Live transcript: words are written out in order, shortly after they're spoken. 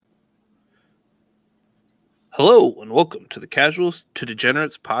Hello and welcome to the Casuals to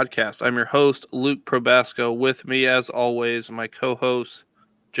Degenerates podcast. I'm your host, Luke Probasco. With me, as always, my co-host,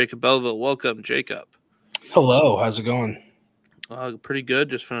 Jacob Belleville. Welcome, Jacob. Hello, how's it going? Pretty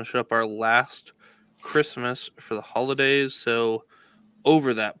good. Just finished up our last Christmas for the holidays. So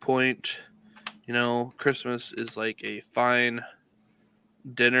over that point, Christmas is like a fine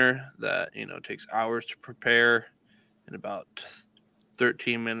dinner that, takes hours to prepare and about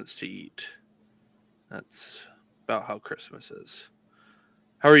 13 minutes to eat. That's about how Christmas is.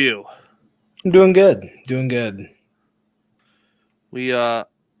 How are you? I'm doing good. I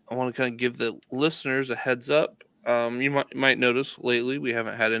want to kind of give the listeners a heads up. You might notice lately we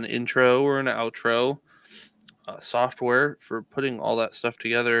haven't had an intro or an outro. Software for putting all that stuff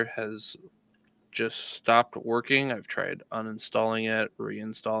together has just stopped working. I've tried uninstalling it,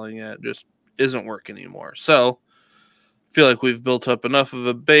 reinstalling it, just isn't working anymore. So I feel like we've built up enough of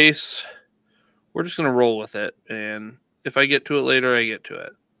a base. We're just going to roll with it. And if I get to it later, I get to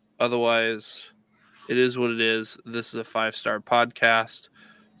it. Otherwise, it is what it is. This is a 5-star podcast.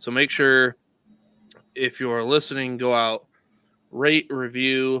 So make sure if you're listening, go out, rate,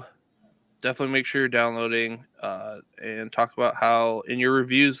 review. Definitely make sure you're downloading and talk about how in your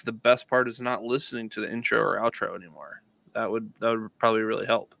reviews, the best part is not listening to the intro or outro anymore. That would probably really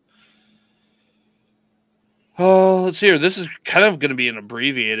help. Oh, let's see here. This is kind of going to be an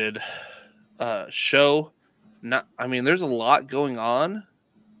abbreviated show. There's a lot going on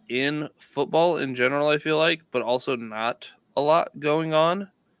in football in general, I feel like, but also not a lot going on.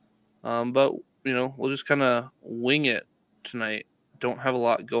 But we'll just kind of wing it tonight. Don't have a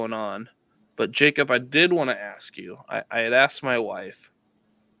lot going on. But Jacob, I did want to ask you. I had asked my wife,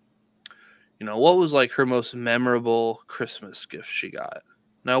 what was like her most memorable Christmas gift she got?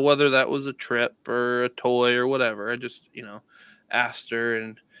 Now, whether that was a trip or a toy or whatever, I just, asked her,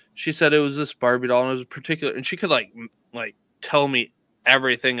 and she said it was this Barbie doll, and it was particular, and she could like tell me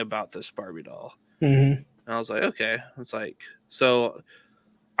everything about this Barbie doll. Mm-hmm. And I was like, okay. It's like, so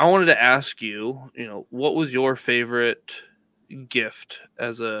I wanted to ask you, what was your favorite gift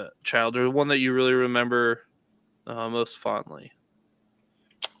as a child, or one that you really remember most fondly?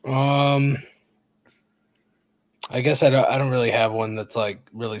 I guess I don't really have one that's like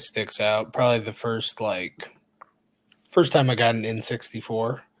really sticks out. Probably the first time I got an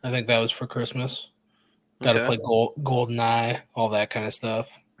N64. I think that was for Christmas. Got to play GoldenEye, all that kind of stuff.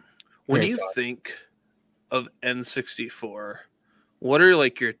 When you think of N64, what are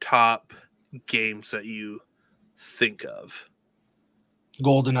like your top games that you think of?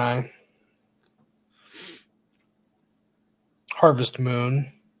 GoldenEye. Harvest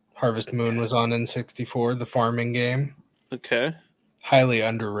Moon. Harvest Moon was on N64, the farming game. Okay. Highly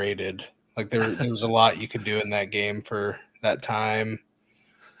underrated. Like there was a lot you could do in that game for that time.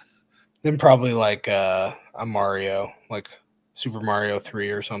 Then probably like a Mario, like Super Mario 3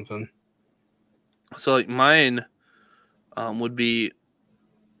 or something. So like mine would be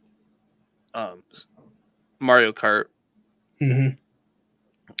Mario Kart. Mm-hmm.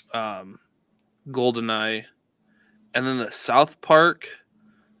 GoldenEye, and then the South Park.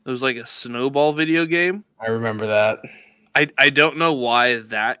 It was like a snowball video game. I remember that. I don't know why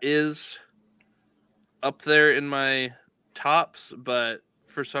that is up there in my tops, but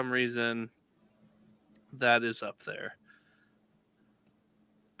for some reason that is up there.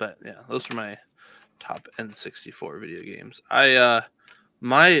 But yeah, those are my top N64 video games.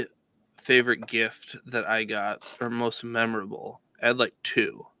 My favorite gift that I got, or most memorable, I had like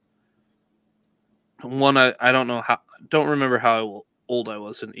two. One, I don't remember how old I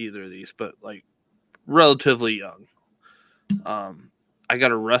was in either of these, but like relatively young. I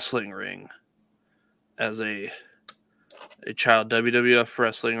got a wrestling ring as a child, WWF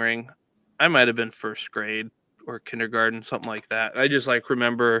wrestling ring. I might have been first grade or kindergarten, something like that. I just like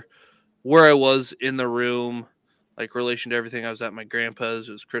remember where I was in the room, like relation to everything. I was at my grandpa's.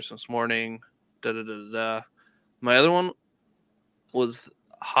 It was Christmas morning. My other one was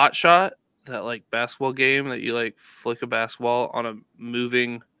Hot Shot, that like basketball game that you like flick a basketball on a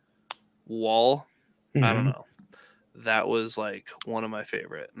moving wall. Mm-hmm. I don't know. That was like one of my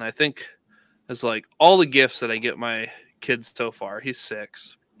favorite. And I think it's like all the gifts that I get my kids so far. He's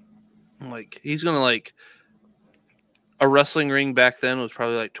 6. I'm like, he's going to like a wrestling ring back then was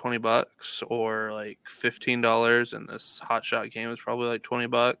probably like $20 or like $15. And this Hot Shot game was probably like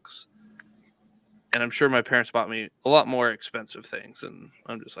 $20. And I'm sure my parents bought me a lot more expensive things. And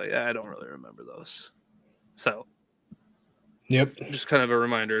I'm just like, I don't really remember those. So, yep. Just kind of a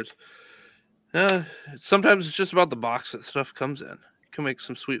reminder. Sometimes it's just about the box that stuff comes in. You can make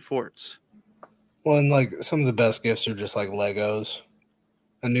some sweet forts. Well, and like some of the best gifts are just like Legos.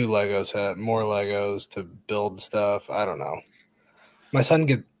 A new Lego set, more Legos to build stuff. I don't know. My son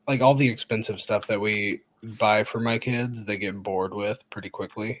get like all the expensive stuff that we buy for my kids, they get bored with pretty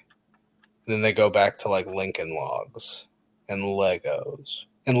quickly. And then they go back to like Lincoln Logs and Legos.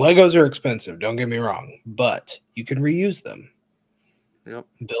 And Legos are expensive, don't get me wrong, but you can reuse them. Yep.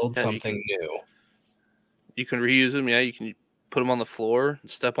 Build something new. You can reuse them. Yeah, you can put them on the floor,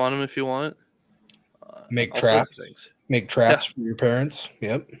 step on them if you want. Make traps. Make traps for your parents.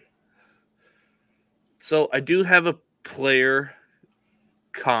 Yep. So I do have a player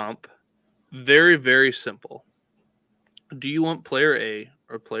comp. Very, very simple. Do you want player A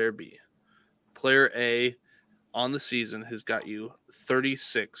or player B? Player A on the season has got you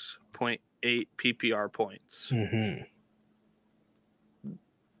 36.8 PPR points. Mm-hmm.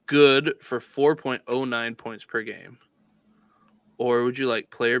 Good for 4.09 points per game. Or would you like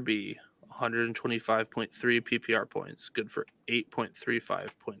player B, 125.3 PPR points, good for 8.35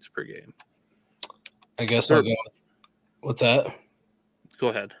 points per game? I guess I'll go. What's that? Go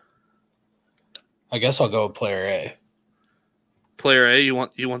ahead. I guess I'll go with player A. Player A, you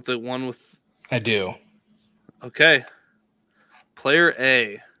want the one with? I do. Okay. Player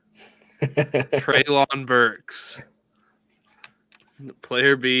A, Treylon Burks.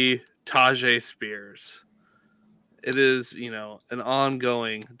 Player B, Tajay Spears. It is, an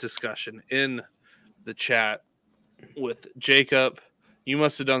ongoing discussion in the chat with Jacob. You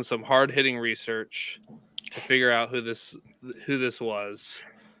must have done some hard-hitting research to figure out who this was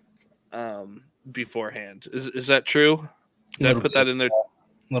beforehand. Is that true? Did I put that in there?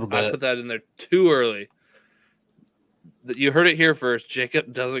 A little bit. I put that in there too early. You heard it here first.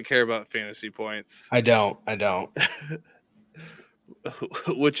 Jacob doesn't care about fantasy points. I don't.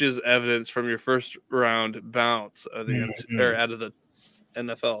 Which is evidence from your first round bounce of the out of the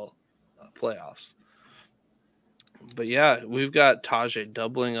NFL playoffs. But yeah, we've got Tajay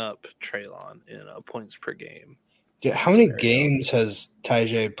doubling up Treylon in points per game. Yeah, how many games has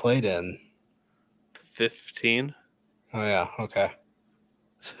Tajay played in? 15. Oh yeah, okay.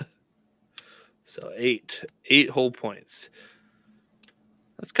 So 8 whole points.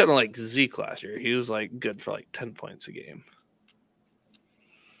 That's kind of like Zeke last year. He was like good for like 10 points a game.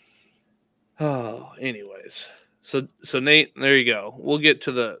 Oh, anyways. So Nate, there you go. We'll get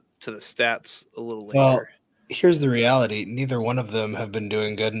to the stats a little later. Well, here's the reality. Neither one of them have been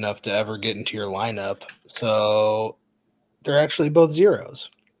doing good enough to ever get into your lineup. So they're actually both zeros.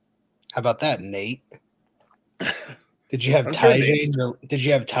 How about that, Nate? Did you have Tajay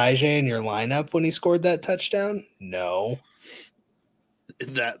in your lineup when he scored that touchdown? No.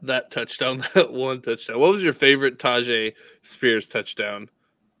 That touchdown, that one touchdown. What was your favorite Tajay Spears touchdown?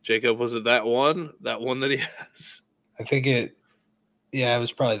 Jacob, was it that one? That one that he has? I think it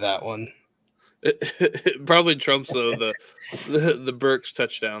was probably that one. It probably trumps though the Burks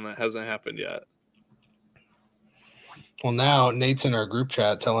touchdown that hasn't happened yet. Well, now Nate's in our group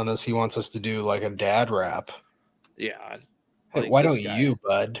chat telling us he wants us to do like a dad rap. Yeah. Hey, why don't you,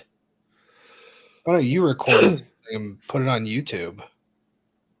 bud? Why don't you record it and put it on YouTube?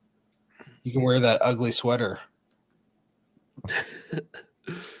 You can wear that ugly sweater.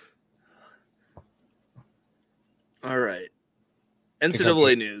 All right.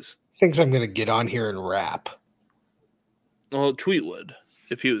 NCAA news. Thinks I'm going to get on here and rap. Well, Tweet would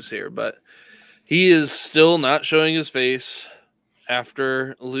if he was here, but he is still not showing his face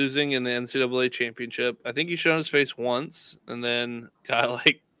after losing in the NCAA championship. I think he's shown his face once and then got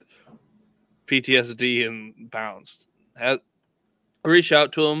like PTSD and bounced. I reached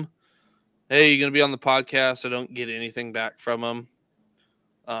out to him. Hey, you going to be on the podcast? I don't get anything back from him.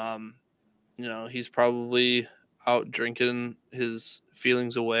 He's probably out drinking his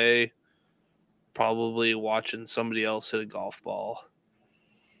feelings away, probably watching somebody else hit a golf ball.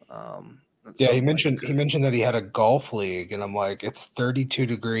 He mentioned that he had a golf league, and I'm like, it's 32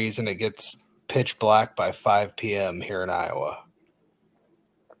 degrees and it gets pitch black by 5 p.m. here in Iowa.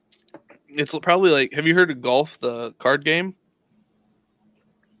 It's probably like, have you heard of Golf, the card game?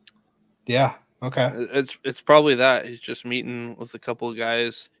 Yeah. Okay. It's probably that. He's just meeting with a couple of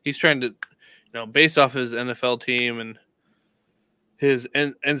guys. He's trying to, based off his NFL team and his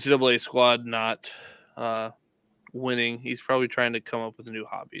NCAA squad not winning, he's probably trying to come up with new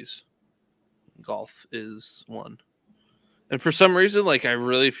hobbies. Golf is one. And for some reason, like, I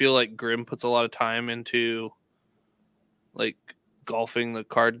really feel like Grimm puts a lot of time into like golfing the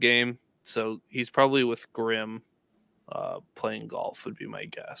card game. So he's probably with Grimm playing golf would be my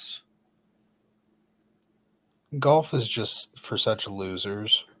guess. Golf is just for such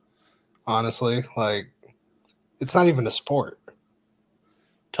losers, honestly. Like, it's not even a sport.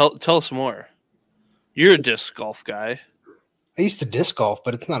 Tell us more. You're a disc golf guy. I used to disc golf,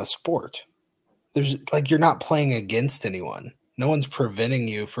 but it's not a sport. There's you're not playing against anyone. No one's preventing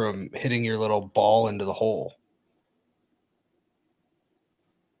you from hitting your little ball into the hole.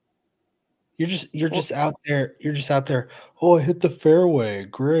 You're just out there. You're just out there. Oh, I hit the fairway.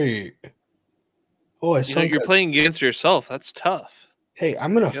 Great. Oh, you're playing against yourself. That's tough. Hey,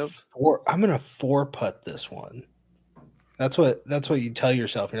 I'm gonna four putt this one. That's what you tell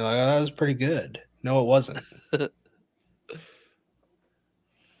yourself. And you're like, oh, that was pretty good. No, it wasn't.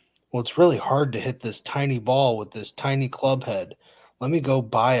 Well, it's really hard to hit this tiny ball with this tiny club head. Let me go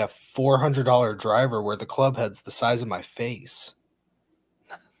buy a $400 driver where the club head's the size of my face.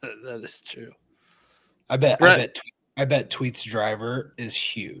 That is true. I bet Tweet's driver is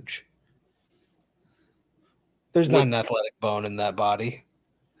huge. There's not an athletic bone in that body.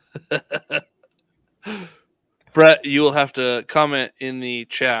 Brett, you will have to comment in the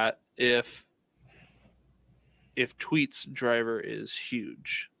chat if Tweet's driver is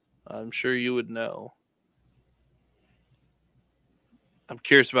huge. I'm sure you would know. I'm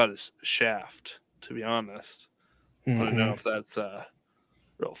curious about his shaft, to be honest. I don't know if that's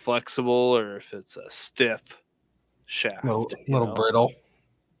real flexible or if it's a stiff shaft. Little brittle.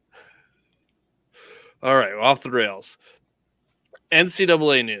 All right, off the rails.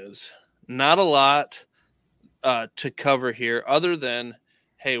 NCAA news. Not a lot to cover here other than,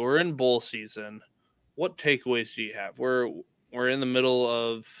 hey, we're in bowl season. What takeaways do you have? We're in the middle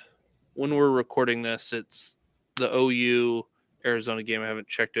of, when we're recording this, it's the OU Arizona game. I haven't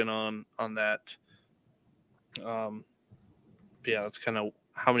checked in on that. Yeah, that's kind of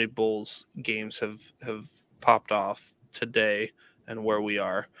how many bowls games have popped off today and where we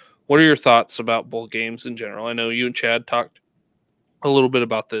are. What are your thoughts about bowl games in general? I know you and Chad talked a little bit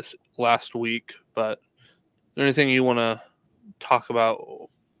about this last week, but is there anything you want to talk about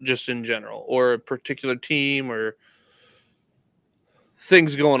just in general, or a particular team, or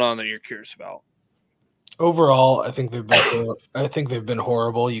things going on that you're curious about? Overall, I think they've been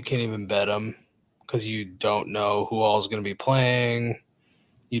horrible. You can't even bet them because you don't know who all is going to be playing.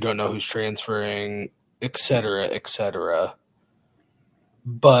 You don't know who's transferring, et cetera, et cetera.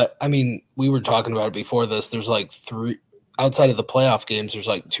 But, I mean, we were talking about it before this. There's three – outside of the playoff games, there's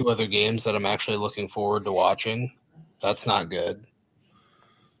two other games that I'm actually looking forward to watching. That's not good.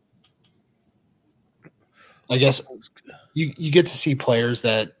 I guess you get to see players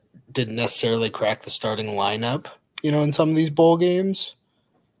that didn't necessarily crack the starting lineup, in some of these bowl games.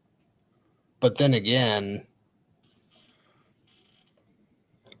 But then again,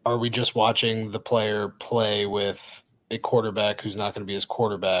 are we just watching the player play with a quarterback who's not going to be his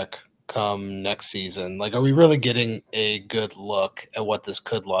quarterback come next season? Are we really getting a good look at what this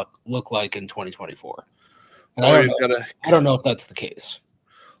could look like in 2024? And I don't know if that's the case.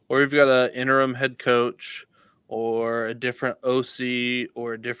 Or you've got an interim head coach or a different OC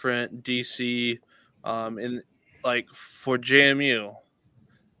or a different DC. For JMU,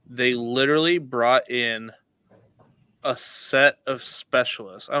 they literally brought in a set of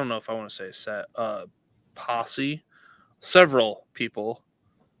specialists. I don't know if I want to say a set, posse, several people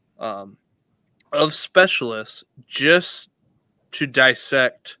of specialists just to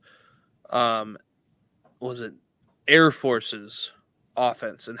dissect, Air Force's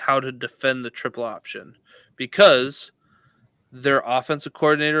offense and how to defend the triple option, because their offensive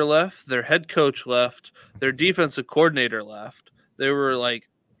coordinator left, their head coach left, their defensive coordinator left. They were a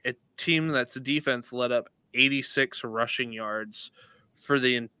team that's a defense let up 86 rushing yards for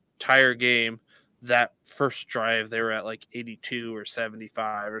the entire game. That first drive, they were at 82 or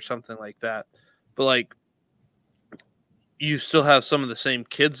 75 or something like that. But you still have some of the same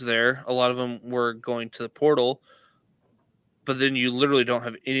kids there. A lot of them were going to the portal, but then you literally don't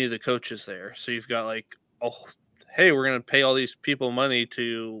have any of the coaches there. So you've got hey, we're going to pay all these people money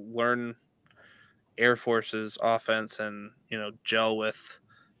to learn Air Force's offense and, gel with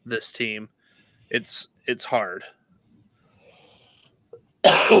this team. It's hard.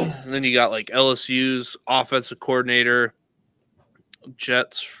 And then you got LSU's offensive coordinator,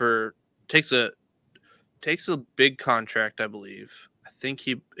 Jets takes a big contract, I believe. I think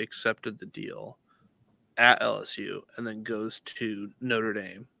he accepted the deal at LSU and then goes to Notre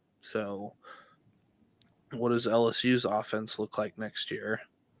Dame. So what does LSU's offense look like next year?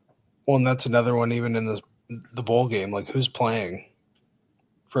 Well, and that's another one, even in the bowl game. Who's playing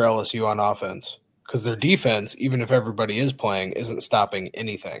for LSU on offense? Because their defense, even if everybody is playing, isn't stopping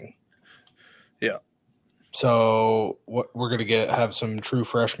anything. Yeah. So what we're going to have some true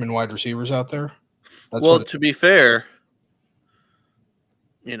freshman wide receivers out there? To be fair,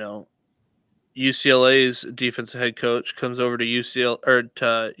 UCLA's defensive head coach comes over to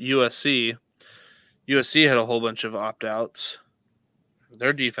USC. USC had a whole bunch of opt-outs.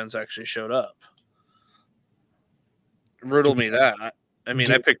 Their defense actually showed up. Riddle me that. I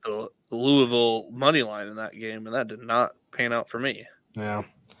mean, I picked the Louisville money line in that game, and that did not pan out for me. Yeah.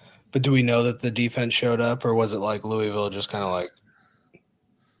 But do we know that the defense showed up, or was it like Louisville just kind of like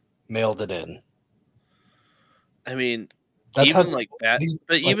mailed it in? I mean, That's even how like bad,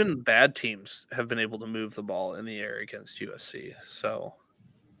 but even bad teams have been able to move the ball in the air against USC. So,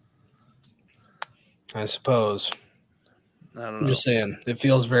 I suppose. I don't know. I'm just saying, it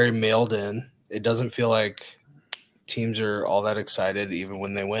feels very mailed in. It doesn't feel like teams are all that excited, even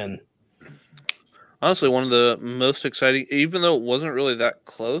when they win. Honestly, one of the most exciting, even though it wasn't really that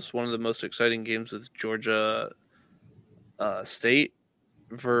close, one of the most exciting games with Georgia State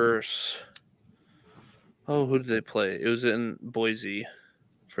versus who did they play? It was in Boise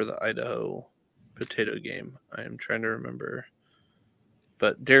for the Idaho potato game. I am trying to remember,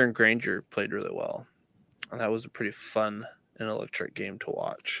 but Darren Granger played really well, and that was a pretty fun and electric game to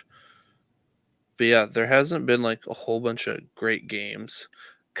watch. But yeah, there hasn't been like a whole bunch of great games.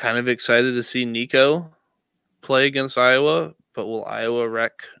 Kind of excited to see Nico play against Iowa, but will Iowa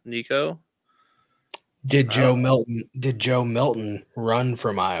wreck Nico? Did Joe Milton run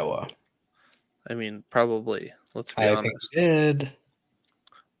from Iowa? I mean, probably. Let's be honest. Think he did.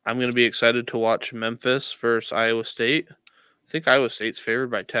 I'm going to be excited to watch Memphis versus Iowa State. I think Iowa State's favored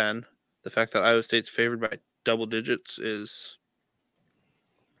by 10. The fact that Iowa State's favored by double digits is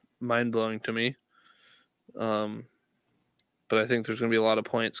mind-blowing to me. But I think there's going to be a lot of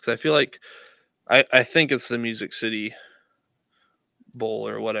points because I feel like I think it's the Music City Bowl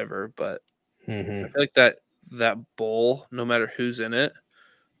or whatever, but I feel like that bowl, no matter who's in it,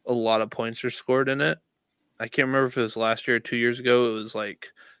 a lot of points are scored in it. I can't remember if it was last year or 2 years ago. It was like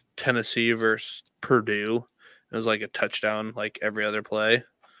Tennessee versus Purdue. It was like a touchdown like every other play.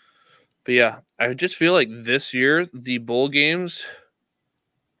 But yeah, I just feel like this year the bowl games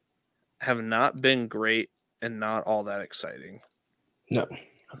have not been great and not all that exciting. No.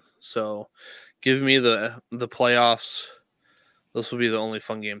 So give me the playoffs. Those will be the only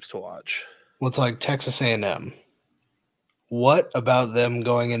fun games to watch. What's like Texas A&M? What about them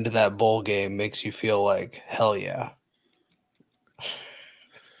going into that bowl game makes you feel like, hell yeah?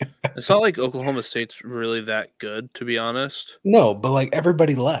 It's not like Oklahoma State's really that good, to be honest. No, but like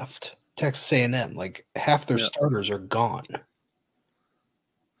everybody left Texas A&M. Like half their starters are gone.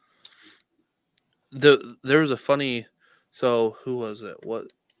 There was a funny. So who was it?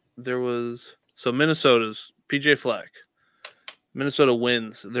 So Minnesota's PJ Fleck. Minnesota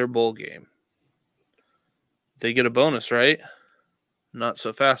wins their bowl game. They get a bonus, right? Not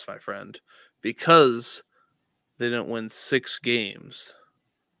so fast, my friend, because they didn't win 6 games.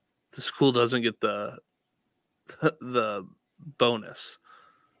 The school doesn't get the bonus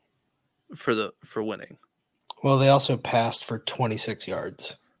for winning. Well, they also passed for 26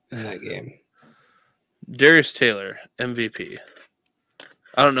 yards in that game. Darius Taylor, MVP.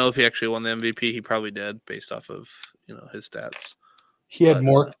 I don't know if he actually won the MVP. He probably did, based off of his stats. He had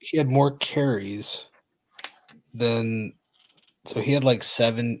more carries than, so he had like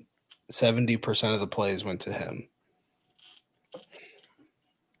 70% of the plays went to him.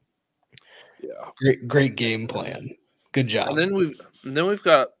 Yeah, great game plan. Good job. And then we've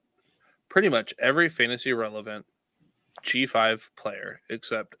got pretty much every fantasy relevant G5 player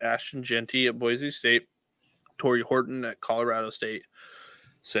except Ashton Genty at Boise State, Torrey Horton at Colorado State.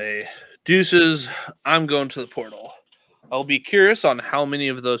 Say, deuces, I'm going to the portal. I'll be curious on how many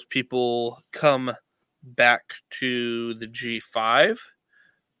of those people come back to the G5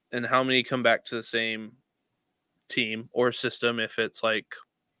 and how many come back to the same team or system if it's like,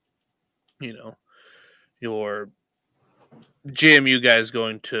 your JMU guys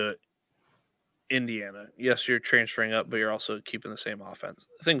going to Indiana. Yes, you're transferring up, but you're also keeping the same offense.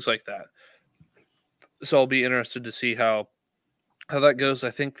 Things like that. So I'll be interested to see how that goes.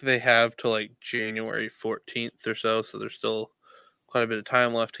 I think they have to like January 14th or so there's still quite a bit of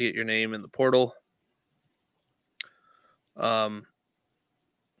time left to get your name in the portal. But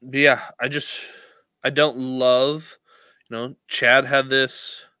yeah, I don't love, Chad had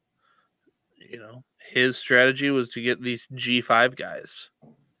this, his strategy was to get these G5 guys,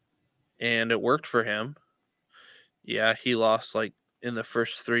 and it worked for him. Yeah, he lost like in the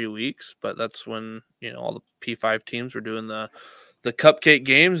first 3 weeks, but that's when, all the P5 teams were doing the cupcake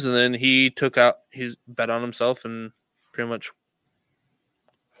games, and then he's bet on himself and pretty much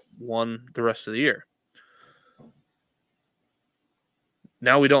won the rest of the year.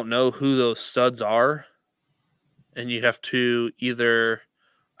 Now we don't know who those studs are, and you have to either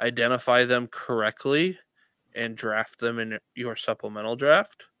identify them correctly and draft them in your supplemental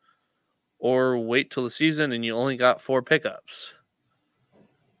draft, or wait till the season and you only got 4 pickups.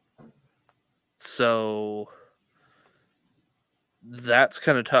 So that's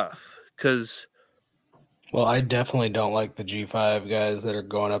kind of tough because. Well, I definitely don't like the G5 guys that are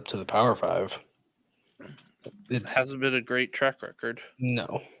going up to the Power 5. It hasn't been a great track record.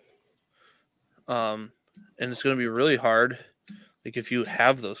 No. And it's going to be really hard, like if you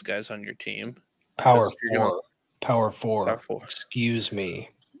have those guys on your team. Power 4. Power 4. Power 4. Excuse me.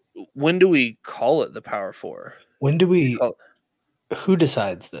 When do we call it the Power 4? When do we? Who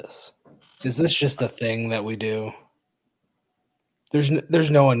decides this? Is this just a thing that we do? There's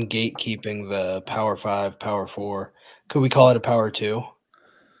no one gatekeeping the Power 5, Power 4. Could we call it a Power 2?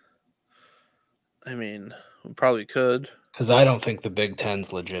 I mean, we probably could. Because I don't think the Big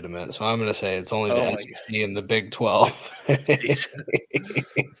Ten's legitimate, so I'm going to say it's only the SEC and the Big 12.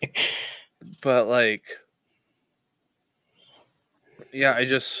 But, like, yeah,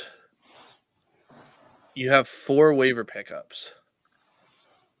 you have 4 waiver pickups.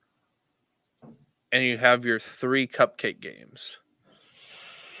 And you have your 3 cupcake games.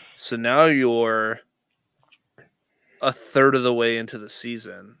 So now you're a third of the way into the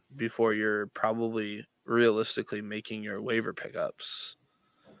season before you're probably realistically making your waiver pickups.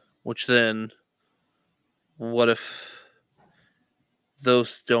 Which then, what if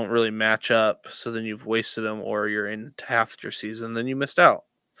those don't really match up? So then you've wasted them, or you're in half your season, then you missed out.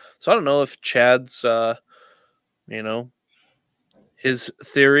 So I don't know if Chad's, his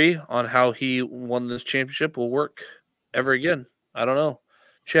theory on how he won this championship will work ever again. I don't know.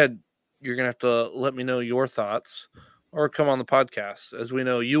 Chad, you're going to have to let me know your thoughts or come on the podcast. As we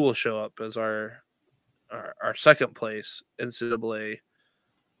know, you will show up as our second place NCAA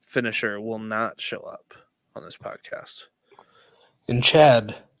finisher will not show up on this podcast. And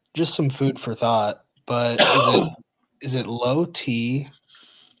Chad, just some food for thought, but is it low T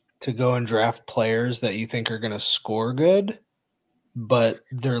to go and draft players that you think are going to score good, but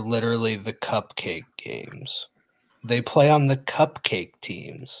they're literally the cupcake games? They play on the cupcake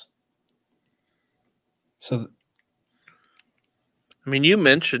teams. So, I mean, you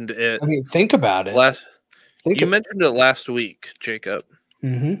mentioned it. I mean, think about it. You mentioned it last week, Jacob,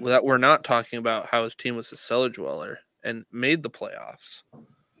 mm-hmm. that we're not talking about how his team was a cellar dweller and made the playoffs.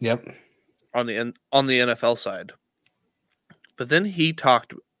 Yep. On the NFL side. But then he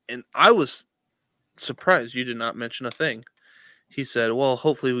talked, and I was surprised you did not mention a thing. He said, well,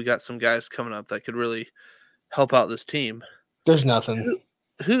 hopefully we got some guys coming up that could really help out this team. There's nothing.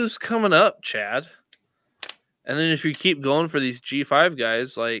 Who's coming up, Chad? And then if you keep going for these G5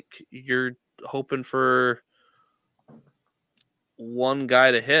 guys, like, you're hoping for one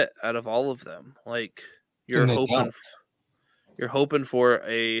guy to hit out of all of them. Like, you're hoping for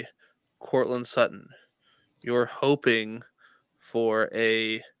a Cortland Sutton. You're hoping for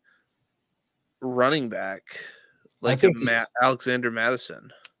a running back like a Alexander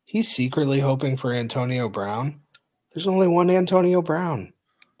Madison. He's secretly hoping for Antonio Brown. There's only one Antonio Brown.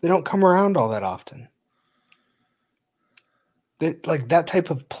 They don't come around all that often. That type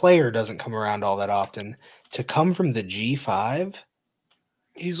of player doesn't come around all that often. To come from the G5,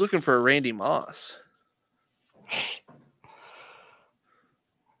 he's looking for a Randy Moss.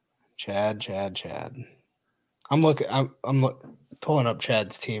 Chad. I'm pulling up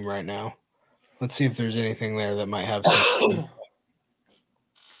Chad's team right now. Let's see if there's anything there that might have some.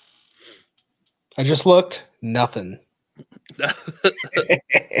 I just looked. Nothing.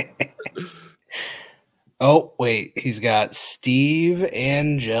 Oh, wait. He's got Steve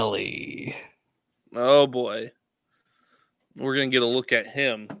Angeli. Oh, boy. We're going to get a look at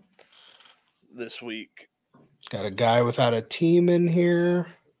him this week. Got a guy without a team in here.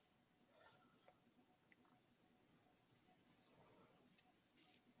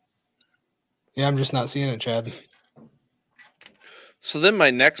 Yeah, I'm just not seeing it, Chad. So then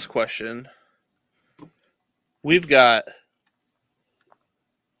my next question, we've got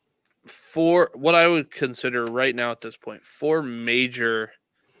what I would consider right now at this point, 4 major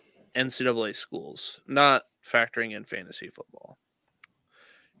NCAA schools, not factoring in fantasy football.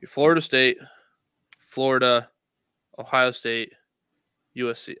 Your Florida State, Florida, Ohio State,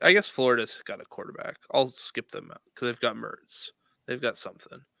 USC. I guess Florida's got a quarterback. I'll skip them out because they've got Mertz. They've got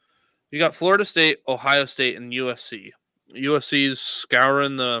something. You got Florida State, Ohio State, and USC. USC's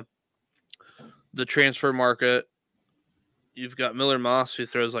scouring the transfer market. You've got Miller Moss, who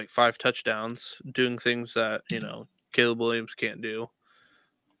throws like 5 touchdowns, doing things that, Caleb Williams can't do.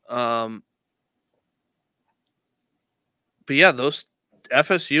 But yeah, those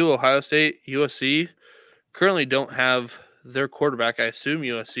FSU, Ohio State, USC currently don't have their quarterback. I assume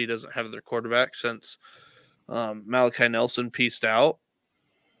USC doesn't have their quarterback since Malachi Nelson pieced out.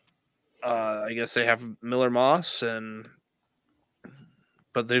 I guess they have Miller Moss, and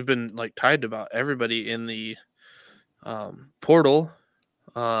but they've been like tied to about everybody in the portal.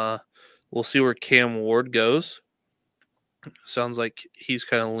 We'll see where Cam Ward goes. Sounds like he's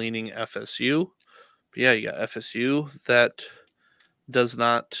kind of leaning FSU. But yeah, you got FSU that does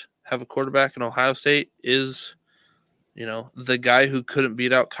not have a quarterback, and Ohio State is, the guy who couldn't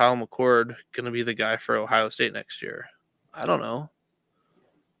beat out Kyle McCord going to be the guy for Ohio State next year. I don't know.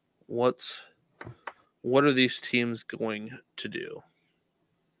 What are these teams going to do?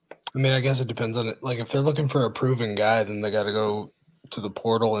 I mean, I guess it depends on it. Like, if they're looking for a proven guy, then they got to go to the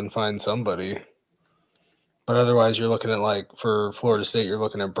portal and find somebody. But otherwise, you're looking at, like, for Florida State, you're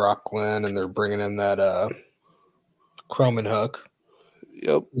looking at Brock Glenn, and they're bringing in that Croman Hook.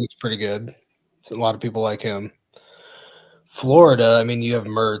 Yep. Looks pretty good. So a lot of people like him. Florida, I mean, you have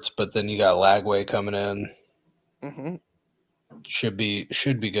Mertz, but then you got Lagway coming in. Mm-hmm. Should be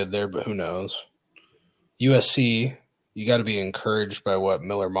good there, but who knows? USC, you got to be encouraged by what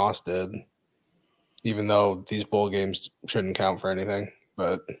Miller Moss did, even though these bowl games shouldn't count for anything.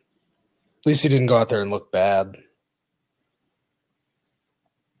 But at least he didn't go out there and look bad.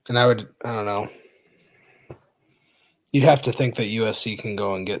 And I don't know. You'd have to think that USC can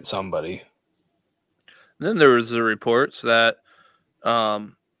go and get somebody. And then there was the reports that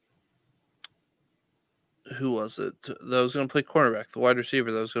who was it that was going to play cornerback? The wide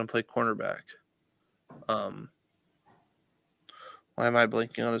receiver that was going to play cornerback. Why am I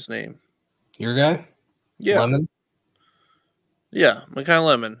blanking on his name? Your guy? Yeah. Lemon? Yeah, Mekhi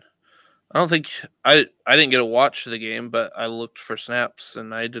Lemon. I don't think I didn't get to watch the game, but I looked for snaps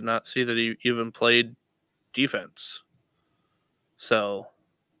and I did not see that he even played defense. So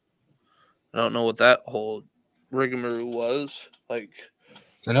I don't know what that whole rigmarole was. Like,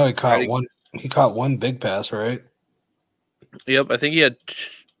 I know he caught one. He caught one big pass, right? Yep, I think he had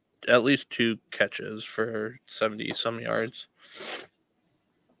at least 2 catches for 70-some yards.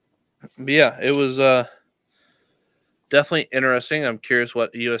 But yeah, it was definitely interesting. I'm curious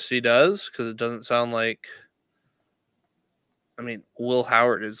what USC does because it doesn't sound like. I mean, Will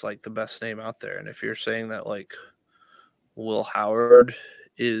Howard is like the best name out there, and if you're saying that like Will Howard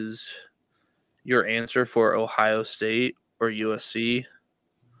is your answer for Ohio State or USC,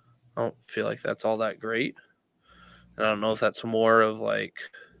 I don't feel like that's all that great. And I don't know if that's more of like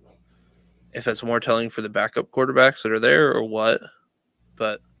if it's more telling for the backup quarterbacks that are there or what,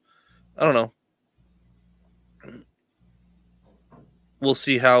 but I don't know. We'll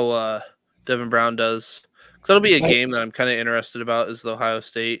see how Devin Brown does. Because that'll be a game that I'm kind of interested about is the Ohio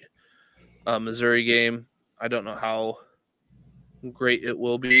State Missouri game. I don't know how great it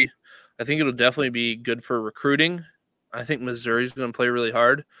will be. I think it'll definitely be good for recruiting. I think Missouri's going to play really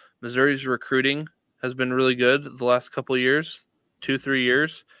hard. Missouri's recruiting has been really good the last couple of years, 2-3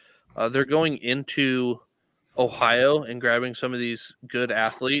 years. They're going into Ohio and grabbing some of these good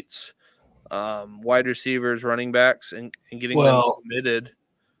athletes, wide receivers, running backs, and getting them committed.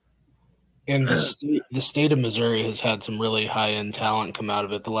 And the state of Missouri has had some really high-end talent come out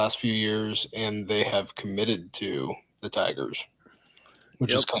of it the last few years, and they have committed to the Tigers,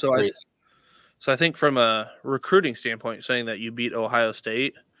 which is kind of crazy. So I think from a recruiting standpoint, saying that you beat Ohio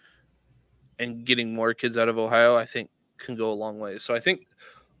State and getting more kids out of Ohio, I think can go a long way. So I think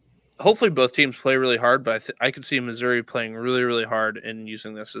hopefully both teams play really hard, but I could see Missouri playing really, really hard and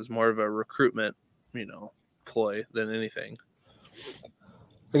using this as more of a recruitment, ploy than anything.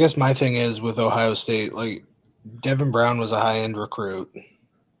 I guess my thing is with Ohio State, like Devin Brown was a high-end recruit.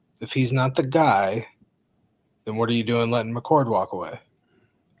 If he's not the guy, then what are you doing letting McCord walk away?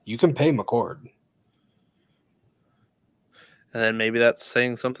 You can pay McCord. And then maybe that's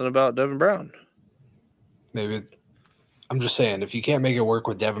saying something about Devin Brown. Maybe. I'm just saying, if you can't make it work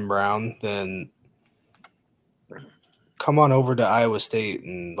with Devin Brown, then come on over to Iowa State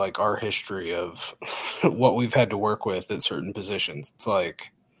and like our history of what we've had to work with at certain positions. It's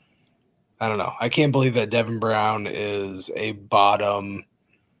like, I don't know. I can't believe that Devin Brown is a bottom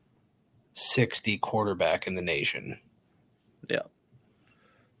 60 quarterback in the nation. Yeah.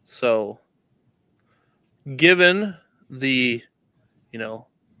 So, given the,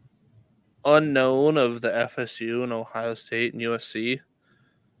 unknown of the FSU and Ohio State and USC,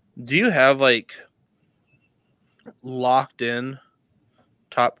 do you have like locked in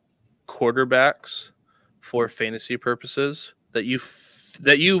top quarterbacks for fantasy purposes that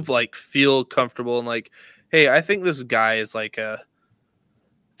you like feel comfortable and like, hey, I think this guy is like a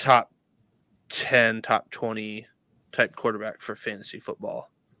top 10, top 20 type quarterback for fantasy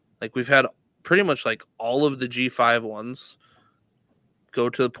football? Like we've had pretty much like all of the G5 ones go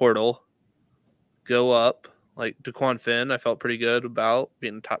to the portal, go up. Like DeQuan Finn, I felt pretty good about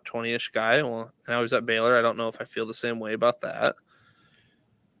being a top 20-ish guy. Well, now he's at Baylor. I don't know if I feel the same way about that.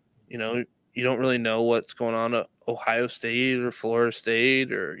 You don't really know what's going on at Ohio State or Florida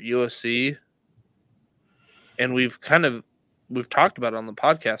State or USC. And we've talked about it on the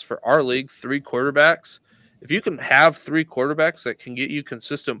podcast for our league, 3 quarterbacks. If you can have 3 quarterbacks that can get you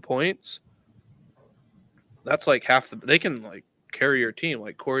consistent points, that's like they can like carry your team.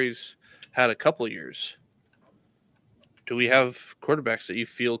 Like Corey's had a couple years. Do we have quarterbacks that you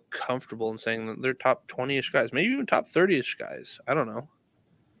feel comfortable in saying that they're top 20-ish guys, maybe even top 30-ish guys? I don't know.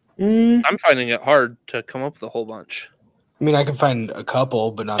 I'm finding it hard to come up with a whole bunch. I mean, I can find a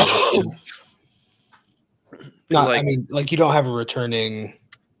couple, but not a bunch. You don't have a returning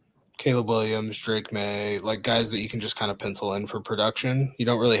Caleb Williams, Drake May, like guys that you can just kind of pencil in for production. You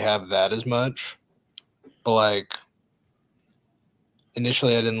don't really have that as much. But like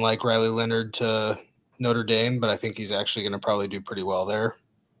initially I didn't like Riley Leonard to Notre Dame, but I think he's actually going to probably do pretty well there.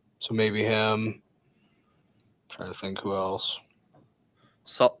 So maybe him. I'm trying to think who else.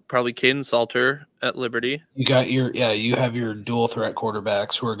 Probably Caden Salter at Liberty. You have your dual threat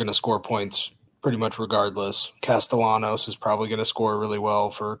quarterbacks who are going to score points pretty much regardless. Castellanos is probably going to score really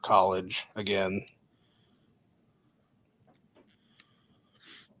well for college again.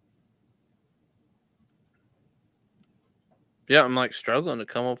 Yeah, I'm like struggling to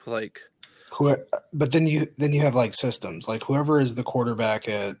come up with like but then you have like systems. Like whoever is the quarterback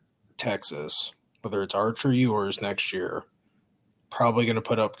at Texas, whether it's Archer or yours next year, probably going to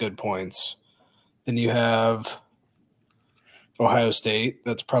put up good points. Then you have Ohio State.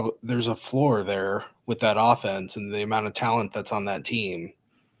 There's a floor there with that offense and the amount of talent that's on that team.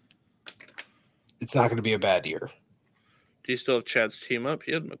 It's not going to be a bad year. Do you still have Chad's team up?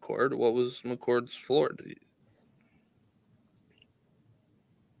 He had McCord. What was McCord's floor?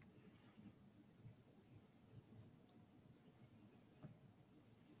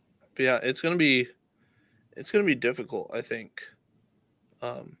 But yeah, it's gonna be difficult. I think.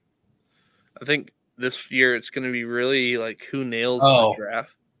 I think this year it's gonna be really like who nails the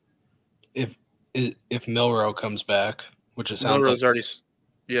draft. If Milroe comes back, which it sounds Milroe's already,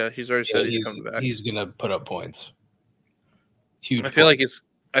 he's already said he's coming back. He's gonna put up points. Huge. I feel like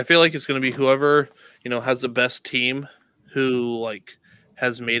it's gonna be whoever has the best team, who like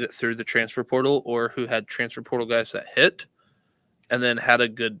has made it through the transfer portal or who had transfer portal guys that hit. And then had a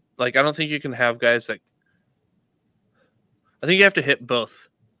good, like, I don't think you can have guys that, I think you have to hit both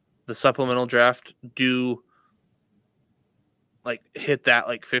the supplemental draft, hit that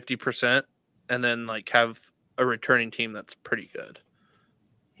like 50%, and then like have a returning team that's pretty good.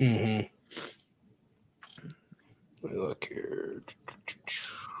 Mm-hmm. Let me look here.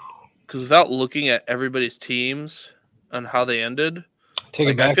 Because without looking at everybody's teams and how they ended,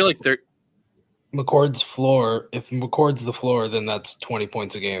 I feel like they're, McCord's floor, if McCord's the floor, then that's 20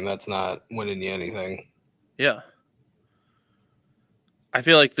 points a game. That's not winning you anything. Yeah. I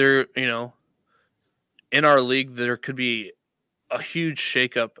feel like they're, in our league, there could be a huge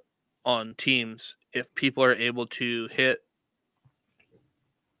shakeup on teams if people are able to hit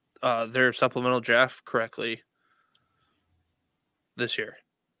their supplemental draft correctly this year.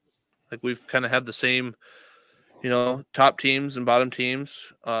 Like we've kind of had the same, top teams and bottom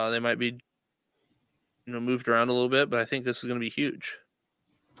teams. They might be moved around a little bit, but I think this is going to be huge.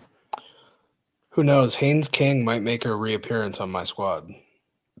 Who knows? Haynes King might make a reappearance on my squad.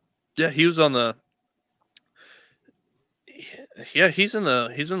 Yeah, he was on the. Yeah, he's in the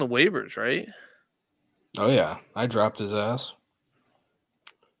waivers, right? Oh yeah, I dropped his ass.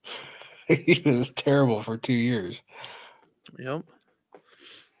 He was terrible for 2 years. Yep.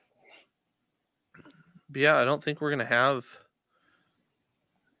 But yeah, I don't think we're gonna have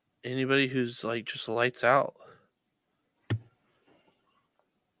anybody who's like just lights out.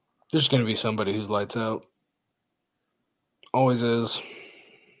 There's going to be somebody who's lights out. Always is.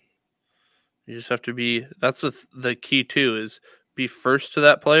 You just have to be. That's the key too. Is be first to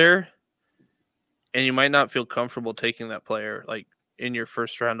that player, and you might not feel comfortable taking that player like in your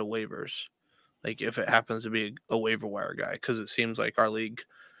first round of waivers. Like if it happens to be a waiver wire guy, because it seems like our league,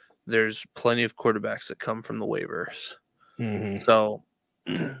 there's plenty of quarterbacks that come from the waivers. Mm-hmm. So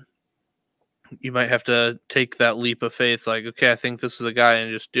you might have to take that leap of faith. Like, okay, I think this is the guy,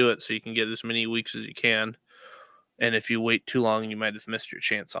 and just do it so you can get as many weeks as you can. And if you wait too long, you might have missed your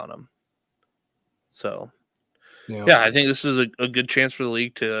chance on him. So, yeah, I think this is a good chance for the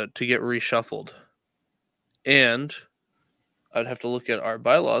league to get reshuffled. And I'd have to look at our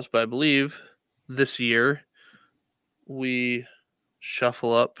bylaws, but I believe this year we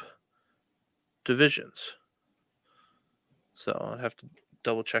shuffle up divisions. So I'd have to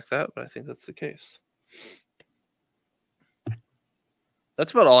double check that, but I think that's the case.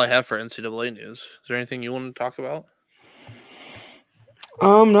 That's about all I have for NCAA news. Is there anything you want to talk about?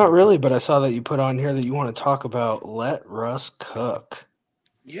 Not really, but I saw that you put on here that you want to talk about let Russ cook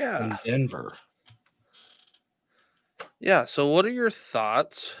Yeah. in Denver. Yeah. So, what are your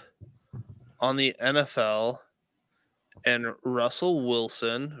thoughts on the NFL and Russell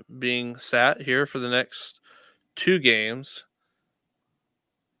Wilson being sat here for the next 2 games?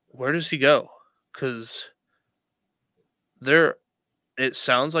 Where does he go? Because it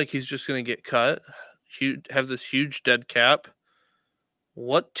sounds like he's just going to get cut. Have this huge dead cap.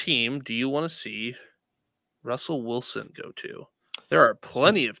 What team do you want to see Russell Wilson go to? There are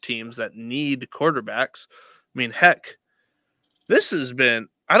plenty of teams that need quarterbacks. I mean, heck, this has been,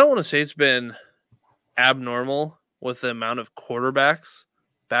 I don't want to say it's been abnormal with the amount of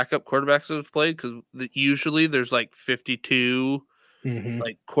backup quarterbacks that have played, because usually there's like 52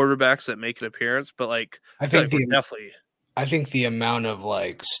 like quarterbacks that make an appearance, but like I feel think like we're definitely. I think the amount of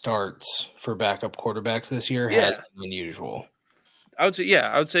like starts for backup quarterbacks this year has been unusual. I would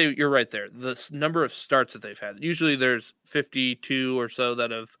say you're right there. The number of starts that they've had. Usually there's 52 or so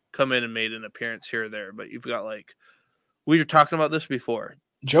that have come in and made an appearance here or there, but you've got like, we were talking about this before.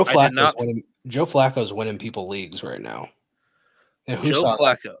 Joe Flacco's winning people leagues right now. And who Joe saw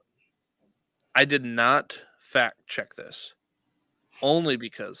Flacco. that? I did not fact check this, only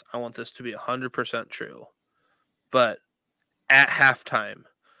because I want this to be 100% true. But at halftime,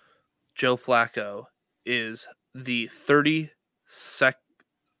 Joe Flacco is the 32nd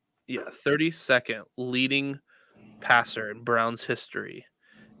leading passer in Browns history,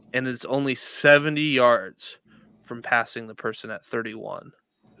 and it's only 70 yards from passing the person at 31,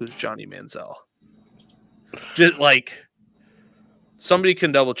 who's Johnny Manziel. Just like, somebody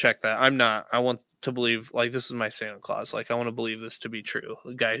can double check that. I'm not. I want to believe, like, this is my Santa Claus. Like, I want to believe this to be true.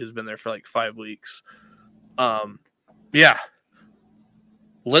 The guy who's been there for like 5 weeks. Yeah.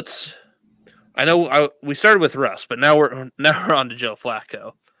 I know we started with Russ, but now we're on to Joe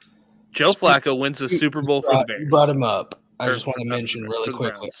Flacco. Joe Flacco wins the Super Bowl for the Bears. You brought him up. I just want to mention really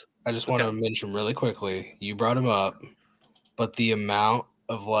quickly. You brought him up, but the amount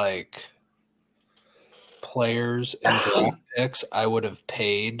of like players and draft picks I would have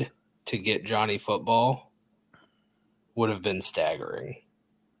paid to get Johnny Football would have been staggering.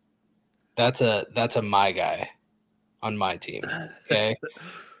 That's a my guy on my team. Okay.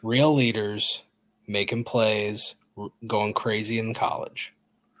 Real leaders making plays, going crazy in college.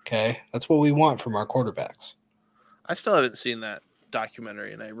 Okay. That's what we want from our quarterbacks. I still haven't seen that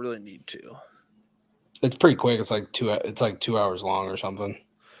documentary, and I really need to. It's pretty quick. It's like 2 hours long or something.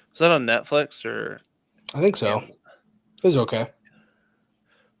 Is that on Netflix or? I think so. It was okay.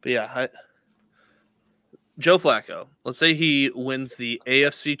 But yeah, Joe Flacco. Let's say he wins the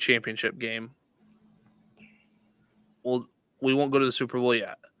AFC Championship game. Well, we won't go to the Super Bowl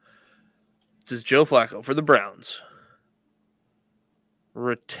yet. Does Joe Flacco for the Browns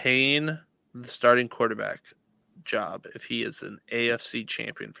retain the starting quarterback job if he is an AFC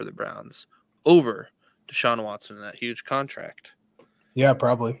champion for the Browns over Deshaun Watson in that huge contract? Yeah,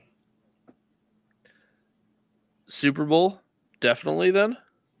 probably. Super Bowl, definitely then?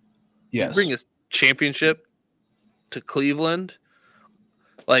 Yes. You bring a championship to Cleveland.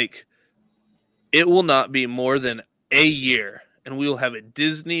 Like, it will not be more than a year, and we will have a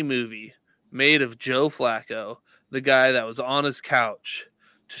Disney movie made of Joe Flacco, the guy that was on his couch,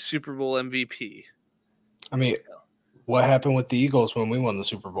 to Super Bowl MVP. I mean, what happened with the Eagles when we won the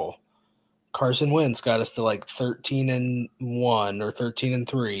Super Bowl? Carson Wentz got us to like 13-1 or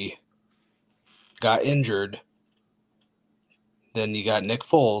 13-3. Got injured. Then you got Nick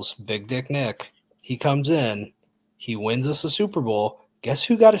Foles, Big Dick Nick. He comes in. He wins us a Super Bowl. Guess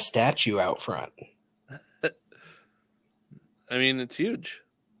who got a statue out front? I mean, it's huge.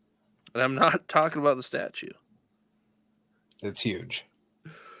 And I'm not talking about the statue. It's huge.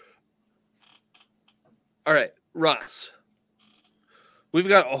 All right, Russ. We've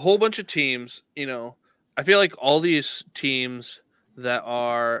got a whole bunch of teams. I feel like all these teams that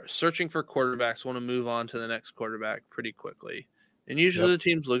are searching for quarterbacks want to move on to the next quarterback pretty quickly. And usually the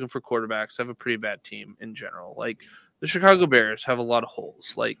teams looking for quarterbacks have a pretty bad team in general. Like, the Chicago Bears have a lot of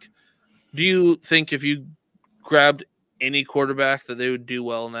holes. Like, do you think if you grabbed any quarterback that they would do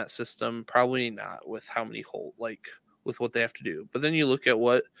well in that system? Probably not, with how many holes, like with what they have to do. But then you look at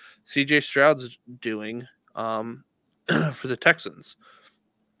what CJ Stroud's doing for the Texans.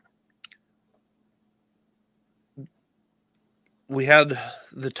 We had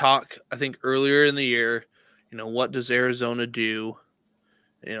the talk, I think, earlier in the year, what does Arizona do?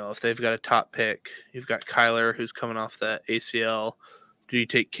 If they've got a top pick, you've got Kyler, who's coming off that ACL. Do you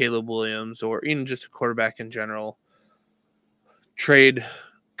take Caleb Williams or even just a quarterback in general? Trade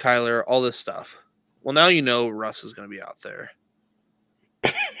Kyler, all this stuff. Well, now Russ is going to be out there.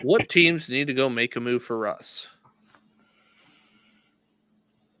 What teams need to go make a move for Russ?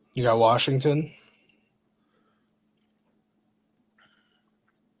 You got Washington.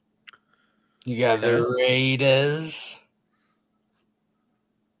 You got the Raiders.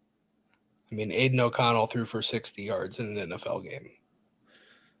 I mean, Aiden O'Connell threw for 60 yards in an NFL game.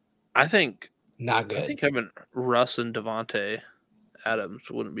 I think not good. I think having Russ and Devontae Adams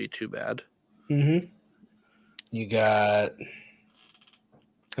wouldn't be too bad. Mm-hmm. You got.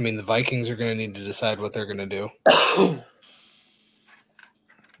 I mean, the Vikings are going to need to decide what they're going to do.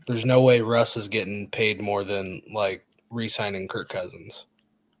 There's no way Russ is getting paid more than like re-signing Kirk Cousins.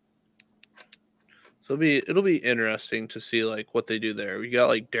 So it'll be interesting to see like what they do there. We got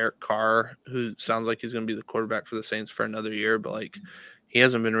like Derek Carr, who sounds like he's going to be the quarterback for the Saints for another year, but like he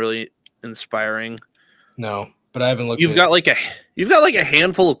hasn't been really inspiring. No, but I haven't looked. You've got like a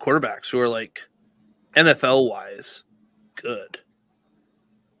handful of quarterbacks who are like NFL wise good,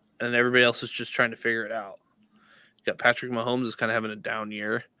 and everybody else is just trying to figure it out. You got Patrick Mahomes is kind of having a down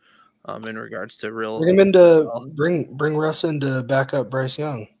year in regards to real. Bring him into bring Russ in to back up Bryce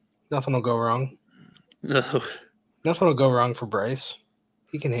Young. Nothing will go wrong. No, nothing will go wrong for Bryce.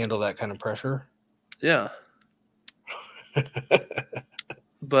 He can handle that kind of pressure. Yeah,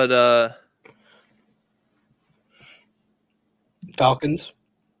 but Falcons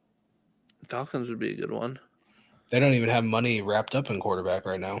would be a good one. They don't even have money wrapped up in quarterback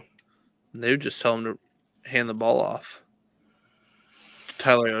right now. They would just tell him to hand the ball off to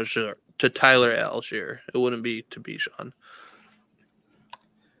Tyler Algier. It wouldn't be to Bijan.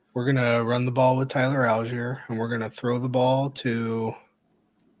 We're going to run the ball with Tyler Algier, and we're going to throw the ball to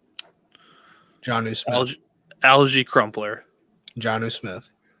Jonnu Smith. Algie Crumpler. Jonnu Smith.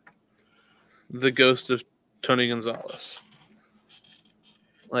 The ghost of Tony Gonzalez.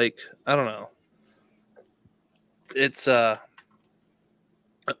 Like, I don't know. It's I'll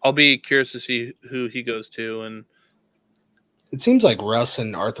be curious to see who he goes to, and it seems like Russ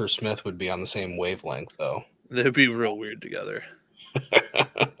and Arthur Smith would be on the same wavelength, though. They'd be real weird together.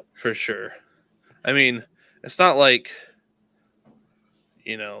 For sure. I mean, it's not like,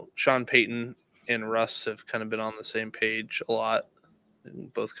 Sean Payton and Russ have kind of been on the same page a lot,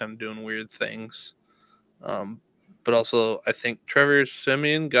 and both kind of doing weird things. But also, I think Trevor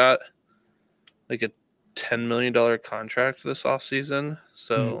Siemian got like a $10 million contract this offseason.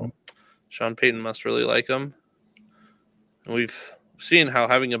 So Sean Payton must really like him. And we've seen how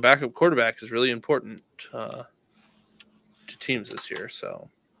having a backup quarterback is really important to teams this year. So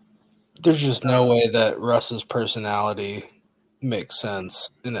there's just no way that Russ's personality makes sense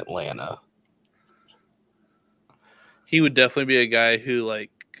in Atlanta. He would definitely be a guy who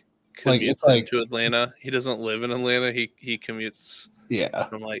commutes to Atlanta. He doesn't live in Atlanta. He commutes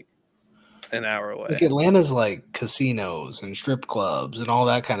from like an hour away. Like Atlanta's like casinos and strip clubs and all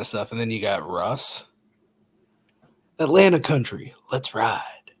that kind of stuff. And then you got Russ. Atlanta country, let's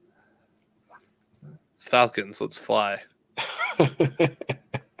ride. It's Falcons, let's fly.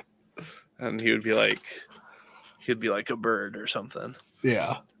 And he'd be like a bird or something.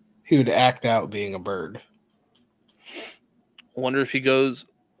 Yeah. He would act out being a bird. I wonder if he goes.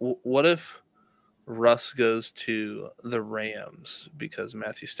 What if Russ goes to the Rams because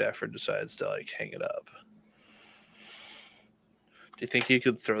Matthew Stafford decides to hang it up? Do you think he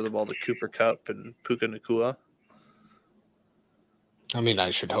could throw the ball to Cooper Kupp and Puka Nacua? I mean,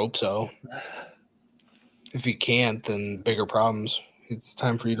 I should hope so. If he can't, then bigger problems. It's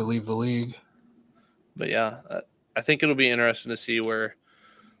time for you to leave the league. But yeah, I think it'll be interesting to see where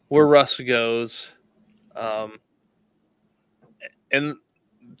Russ goes. And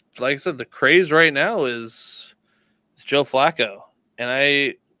like I said, the craze right now is Joe Flacco. And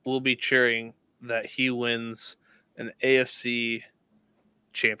I will be cheering that he wins an AFC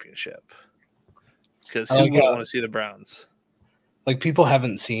championship. Because who wouldn't want to see the Browns? Like, people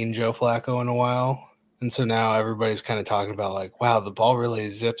haven't seen Joe Flacco in a while. And so now everybody's kind of talking about, like, wow, the ball really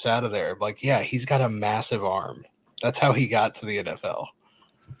zips out of there. Like, yeah, he's got a massive arm. That's how he got to the NFL.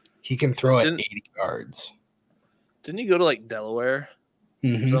 He can throw it 80 yards. Didn't he go to, Delaware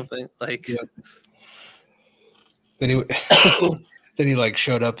or something? Yep. Then he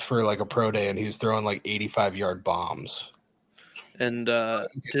showed up for, a pro day, and he was throwing, 85-yard bombs. And did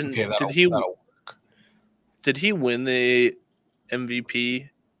he win the MVP?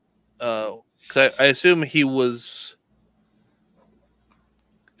 Because I assume he was,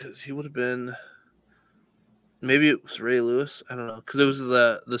 because he would have been, maybe it was Ray Lewis. I don't know. Because it was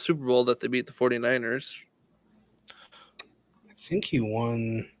the Super Bowl that they beat the 49ers. I think he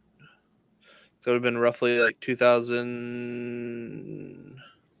won. So it would have been roughly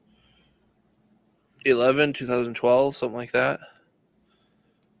 2011, 2012, something like that.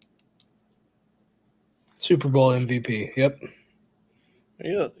 Super Bowl MVP. Yep.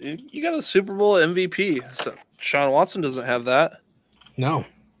 Yeah, you got a Super Bowl MVP. So Sean Watson doesn't have that. No.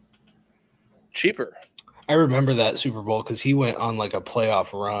 Cheaper. I remember that Super Bowl because he went on like a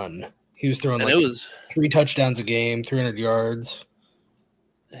playoff run. He was throwing And like it was 3 touchdowns a game, 300 yards.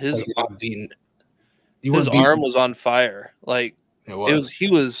 his Like you're not beating. You his weren't beating. arm was on fire. Like It was. he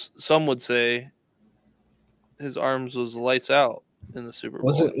was. Some would say his arms was lights out in the Super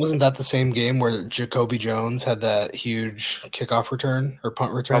Bowl. Wasn't that the same game where Jacoby Jones had that huge kickoff return or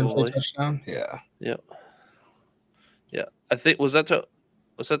punt return for a Probably. touchdown? Yeah. Yep. Yeah, I think was that to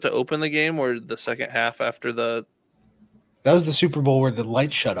open the game or the second half after the. That was the Super Bowl where the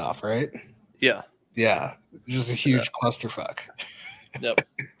lights shut off, right? Yeah. Yeah. Just a huge clusterfuck. Yep.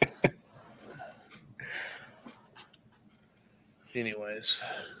 Anyways.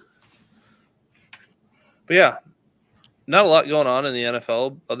 But yeah, not a lot going on in the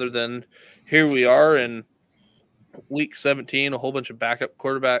NFL other than here we are in week 17, a whole bunch of backup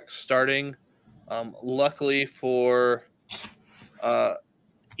quarterbacks starting. Luckily for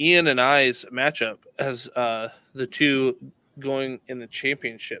Ian and I's matchup as the two going in the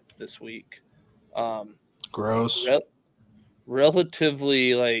championship this week. Gross.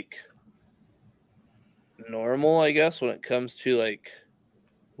 Relatively like normal, I guess, when it comes to like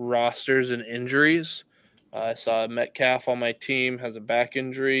rosters and injuries. I saw Metcalf on my team has a back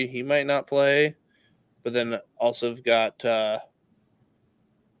injury. He might not play. But then also have got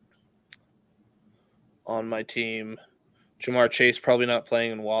on my team Jamar Chase probably not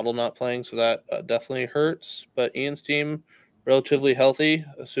playing and Waddle not playing, so that definitely hurts. But Ian's team relatively healthy,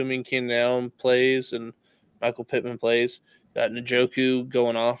 assuming Keenan Allen plays and Michael Pittman plays. Got Njoku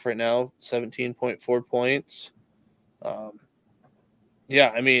going off right now, 17.4 points. Yeah,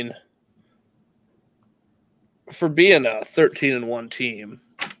 I mean, for being a 13-1 team,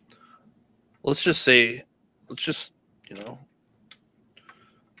 let's just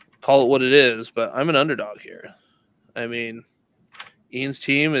call it what it is, but I'm an underdog here. I mean, Ian's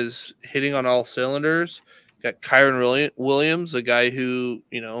team is hitting on all cylinders. Got Kyron Williams, a guy who,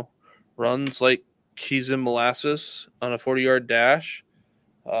 runs like he's in molasses on a 40-yard dash,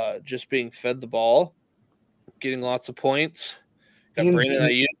 just being fed the ball, getting lots of points. Got Ian's Brandon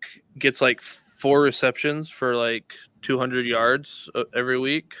Ayuk gets like 4 receptions for like 200 yards every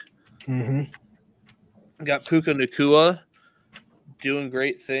week. Mm-hmm. Got Puka Nacua doing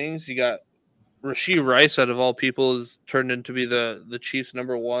great things. You got Rashee Rice, out of all people, has turned into be the Chiefs'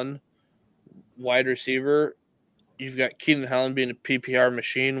 number 1 wide receiver. You've got Keenan Allen being a PPR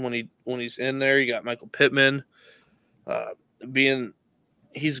machine when he's in there. You got Michael Pittman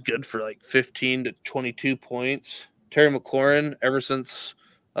he's good for like 15 to 22 points. Terry McLaurin, ever since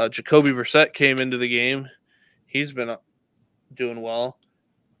Jacoby Brissett came into the game, he's been doing well.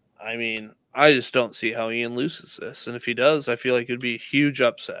 I mean, I just don't see how Ian loses this. And if he does, I feel like it would be a huge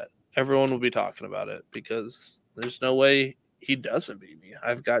upset. Everyone will be talking about it because there's no way he doesn't beat me.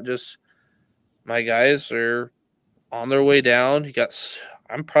 I've got just my guys are on their way down.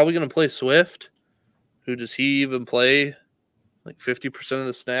 I'm probably going to play Swift. Who does he even play? Like 50% of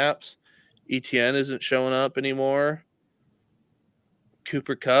the snaps. ETN isn't showing up anymore.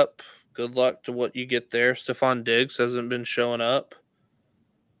 Cooper Kupp, good luck to what you get there. Stephon Diggs hasn't been showing up.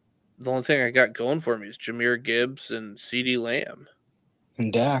 The only thing I got going for me is Jahmyr Gibbs and CeeDee Lamb.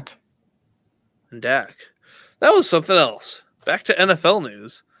 And Dak. That was something else. Back to NFL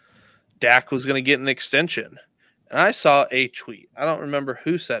news. Dak was going to get an extension. And I saw a tweet. I don't remember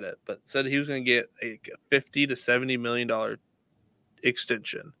who said it, but said he was going to get a $50 to $70 million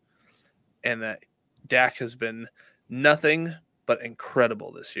extension. And that Dak has been nothing but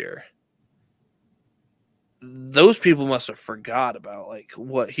incredible this year. Those people must have forgot about like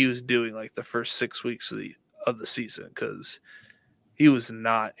what he was doing like the first 6 weeks of the season, because he was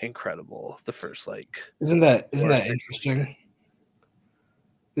not incredible the first like. Isn't that interesting?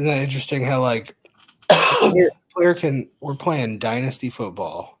 Isn't that interesting how like we're playing dynasty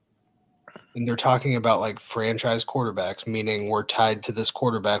football and they're talking about like franchise quarterbacks, meaning we're tied to this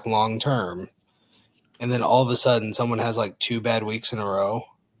quarterback long term. And then all of a sudden someone has like 2 bad weeks in a row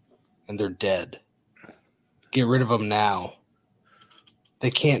and they're dead. Get rid of them now.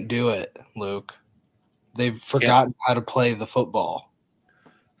 They can't do it, Luke. They've forgotten how to play the football.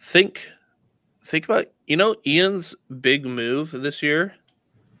 Think about, Ian's big move this year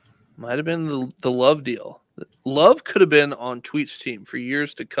might have been the Love deal. Love could have been on Tweet's team for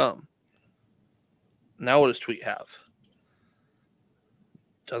years to come. Now what does Tweet have?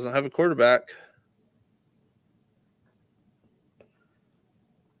 Doesn't have a quarterback.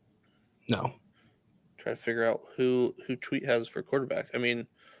 No. Try to figure out who Tweet has for quarterback. I mean,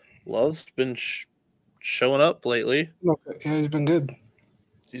 Love's been showing up lately. Okay. Yeah, he's been good.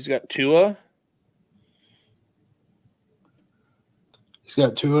 He's got Tua. He's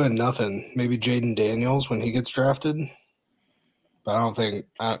got Tua and nothing. Maybe Jaden Daniels when he gets drafted. But I don't think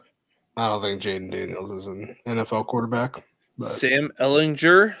Jaden Daniels is an NFL quarterback. But Sam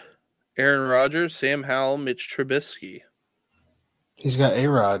Ellinger, Aaron Rodgers, Sam Howell, Mitch Trubisky. he's got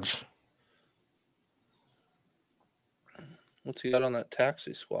A-Raj. What's he got on that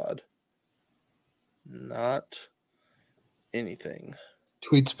taxi squad? Not anything.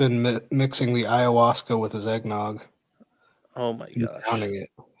 Tweet's been mixing the ayahuasca with his eggnog. Oh my gosh. Counting it.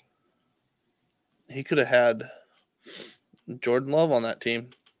 He could have had Jordan Love on that team.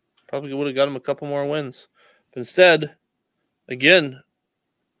 Probably would have got him a couple more wins. But instead, again,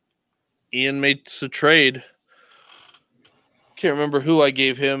 Ian makes a trade. Can't remember who I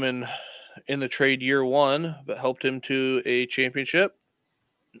gave him in the trade year one, but helped him to a championship.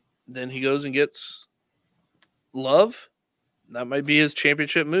 Then he goes and gets Love. That might be his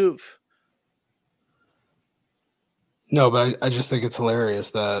championship move. No, but I just think it's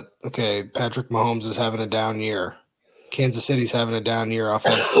hilarious that, okay, Patrick Mahomes is having a down year. Kansas City's having a down year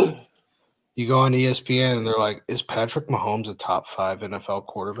offensively. You go on ESPN and they're like, is Patrick Mahomes a top 5 NFL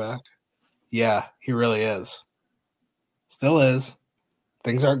quarterback? Yeah, he really is. Still is.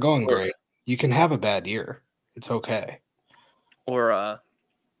 Things aren't going great. You can have a bad year. It's okay. Or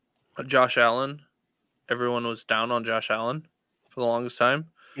Josh Allen. Everyone was down on Josh Allen for the longest time.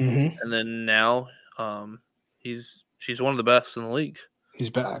 Mm-hmm. And then now he's one of the best in the league. He's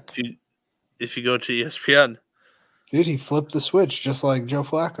back. If you go to ESPN. Dude, he flipped the switch just like Joe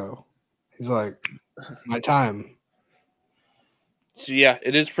Flacco. He's like, my time. So yeah,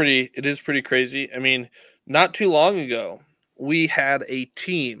 it is pretty crazy. I mean, not too long ago, we had a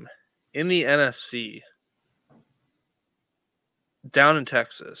team in the NFC down in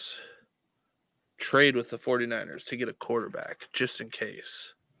Texas trade with the 49ers to get a quarterback just in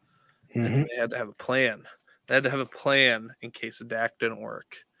case. Mm-hmm. They had to have a plan. They had to have a plan in case the Dak didn't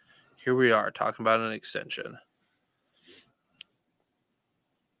work. Here we are talking about an extension.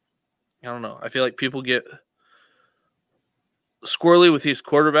 I don't know. I feel like people get squirrely with these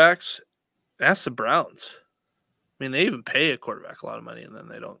quarterbacks. Ask the Browns. I mean, they even pay a quarterback a lot of money and then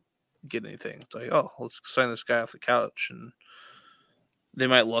they don't get anything. It's like, oh, let's sign this guy off the couch and they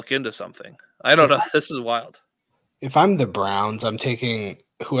might look into something. I don't know. This is wild. If I'm the Browns, I'm taking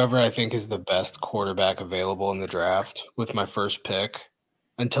whoever I think is the best quarterback available in the draft with my first pick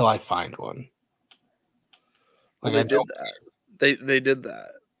until I find one. Well, they did that. They did that.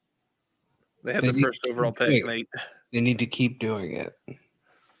 They had the first overall pick. They need to keep doing it.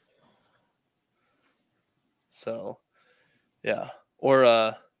 So, yeah.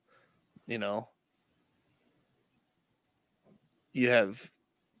 Or, you have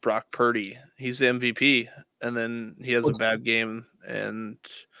Brock Purdy. He's the MVP, and then he has a bad game, and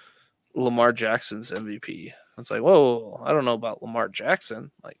Lamar Jackson's MVP. It's like, whoa, I don't know about Lamar Jackson.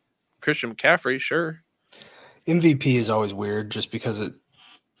 Like, Christian McCaffrey, sure. MVP is always weird just because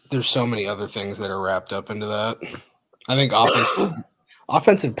there's so many other things that are wrapped up into that. I think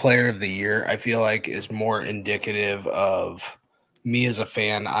offensive player of the year, I feel like, is more indicative of me as a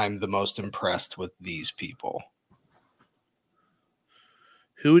fan. I'm the most impressed with these people.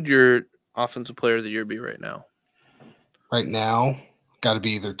 Who would your offensive player of the year be right now? Right now, got to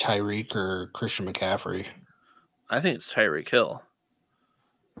be either Tyreek or Christian McCaffrey. I think it's Tyreek Hill.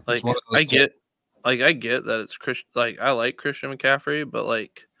 Like, I get that it's Christian. Like, I like Christian McCaffrey, but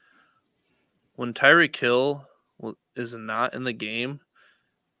like when Tyreek Hill is not in the game,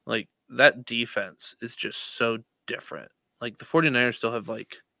 like that defense is just so different. Like the 49ers still have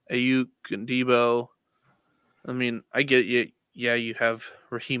like Ayuk and Debo. I mean, I get you. Yeah, you have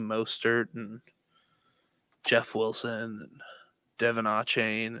Raheem Mostert and Jeff Wilson and Devin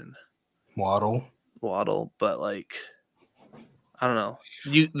Achane and Waddle, but like I don't know.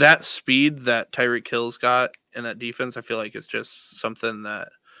 That speed that Tyreek Hill's got and that defense, I feel like it's just something that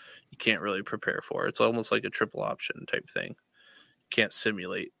you can't really prepare for. It's almost like a triple option type thing. You can't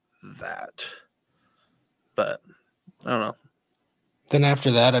simulate that. But I don't know. Then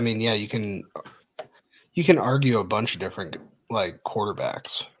after that, I mean, yeah, you can argue a bunch of different like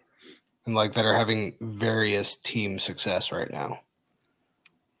quarterbacks and like that are having various team success right now.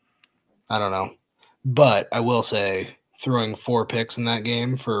 I don't know. But I will say throwing 4 picks in that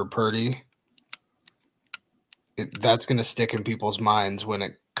game for Purdy, that's going to stick in people's minds when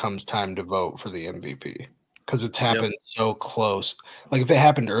it comes time to vote for the MVP because it's happened so close. Like if it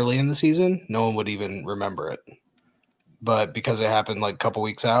happened early in the season, no one would even remember it. But because it happened like a couple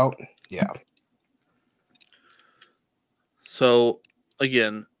weeks out, yeah. So,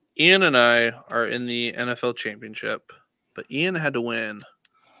 again, Ian and I are in the NFL championship, but Ian had to win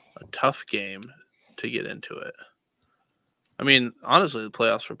a tough game to get into it. I mean, honestly, the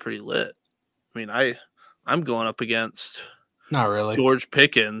playoffs were pretty lit. I mean, I'm going up against Not really. George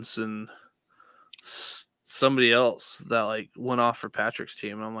Pickens and somebody else that like went off for Patrick's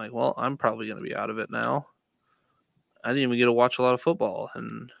team. And I'm like, well, I'm probably going to be out of it now. I didn't even get to watch a lot of football,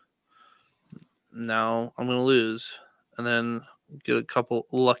 and now I'm going to lose. And then get a couple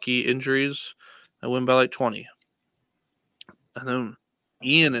lucky injuries. I win by like 20. And then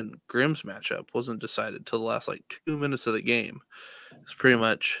Ian and Grimm's matchup wasn't decided till the last like 2 minutes of the game. It's pretty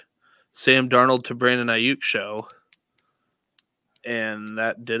much Sam Darnold to Brandon Ayuk show, and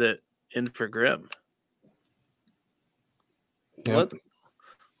that did it in for Grimm. Yep.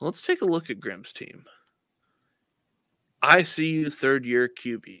 Let's take a look at Grimm's team. I see you third-year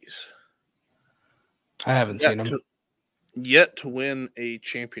QBs. I haven't seen him. Yet to win a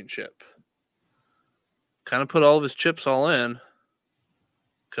championship. Kind of put all of his chips all in.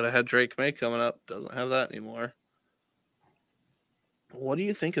 Could have had Drake May coming up. Doesn't have that anymore. What do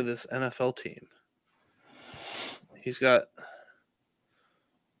you think of this NFL team? He's got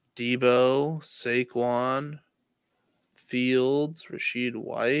Debo, Saquon, Fields, Rashid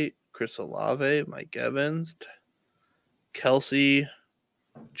White, Chris Olave, Mike Evans, Kelsey,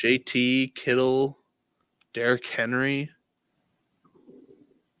 JT, Kittle, Derrick Henry,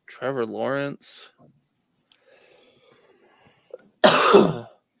 Trevor Lawrence.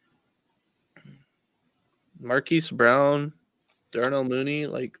 Marquise Brown, Darnell Mooney.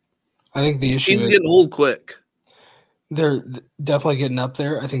 Like, I think the issue he's is getting old quick. they're definitely getting up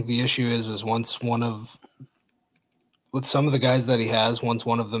there. I think the issue is with some of the guys that he has, once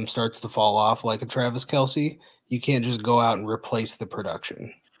one of them starts to fall off, like a Travis Kelce, you can't just go out and replace the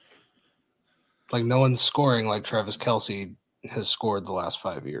production. Like, no one's scoring like Travis Kelce has scored the last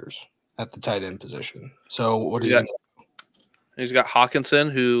 5 years at the tight end position. So what do you? He's got Hawkinson,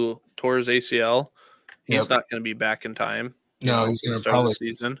 who tore his ACL. He's Yep. not going to be back in time. No, he's going to start the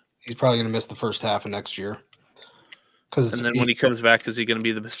season. He's probably going to miss the first half of next year. And then when he comes back, is he going to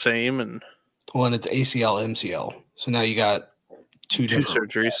be the same? And it's ACL, MCL. So now you got two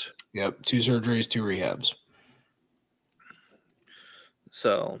surgeries. Yep, 2 surgeries, 2 rehabs.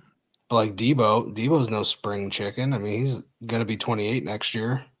 So, but like Debo's no spring chicken. I mean, he's going to be 28 next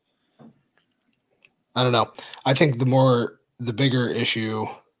year. I don't know. I think the bigger issue,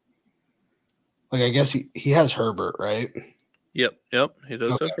 like I guess he has Herbert, right? Yep, he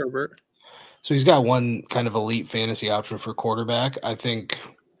does have Herbert. So he's got one kind of elite fantasy option for quarterback. I think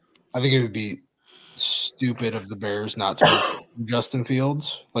it would be stupid of the Bears not to Justin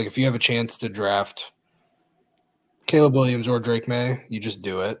Fields. Like, if you have a chance to draft Caleb Williams or Drake May, you just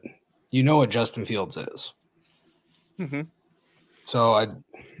do it. You know what Justin Fields is. Mm-hmm. So I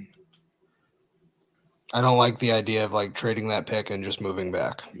don't like the idea of like trading that pick and just moving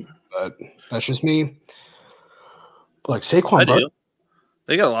back. But that's just me. But like Saquon Barkley,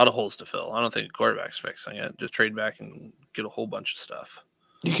 they got a lot of holes to fill. I don't think the quarterback's fixing it. Just trade back and get a whole bunch of stuff.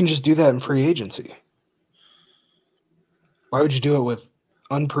 You can just do that in free agency. Why would you do it with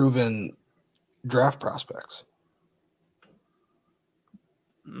unproven draft prospects?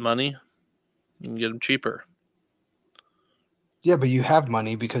 Money. You can get them cheaper. Yeah, but you have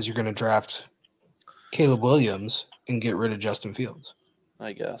money because you're going to draft Caleb Williams and get rid of Justin Fields.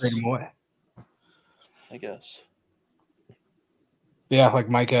 I guess. Trade him away. I guess. Yeah, like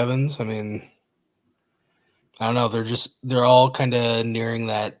Mike Evans. I mean, I don't know. They're all kind of nearing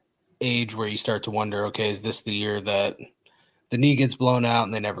that age where you start to wonder, okay, is this the year that the knee gets blown out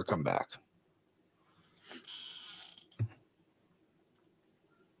and they never come back?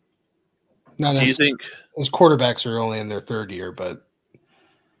 Do you think his quarterbacks are only in their third year, but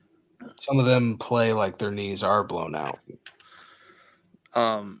some of them play like their knees are blown out?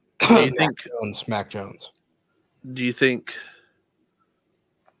 Do you think Mac Jones? Do you think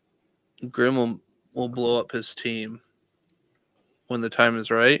Grimm will blow up his team when the time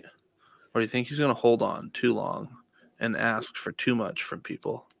is right? Or do you think he's going to hold on too long and ask for too much from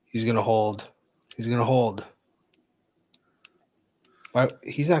people? He's going to hold. He's going to hold. Why?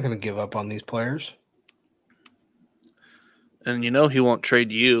 He's not going to give up on these players. And you know he won't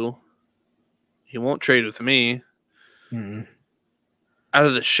trade you. He won't trade with me. Mm-hmm. Out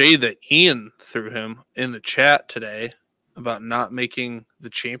of the shade that Ian threw him in the chat today about not making the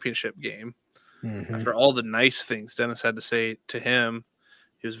championship game, mm-hmm. after all the nice things Dennis had to say to him,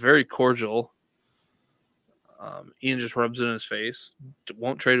 he was very cordial. Ian just rubs it in his face.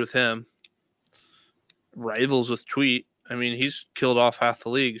 Won't trade with him. Rivals with Tweet. I mean, he's killed off half the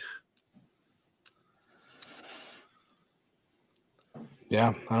league.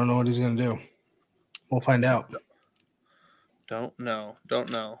 Yeah, I don't know what he's going to do. We'll find out. Don't know.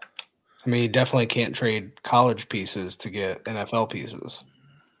 I mean, you definitely can't trade college pieces to get NFL pieces.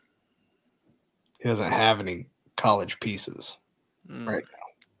 He doesn't have any college pieces right now.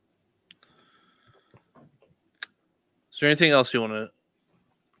 Is there anything else you want to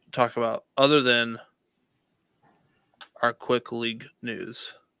talk about other than our quick league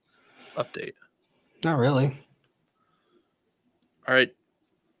news update? Not really. All right.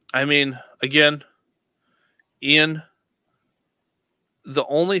 I mean, again, Ian, the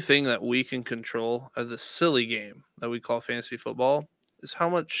only thing that we can control of the silly game that we call fantasy football is how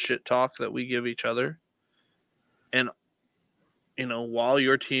much shit talk that we give each other. And, while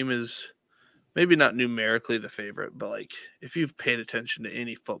your team is maybe not numerically the favorite, but like if you've paid attention to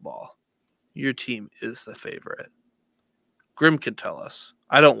any football, your team is the favorite. Grim can tell us.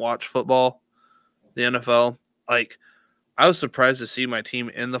 I don't watch football, the NFL. Like, I was surprised to see my team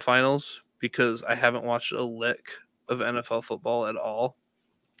in the finals because I haven't watched a lick of NFL football at all.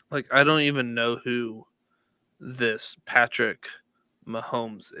 Like, I don't even know who this Patrick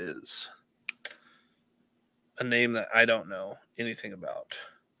Mahomes is. A name that I don't know anything about.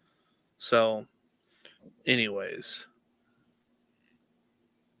 So, anyways,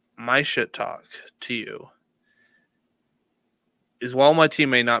 my shit talk to you is while my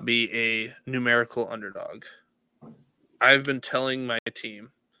team may not be a numerical underdog, I've been telling my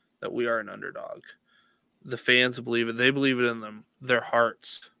team that we are an underdog. The fans believe it. They believe it in their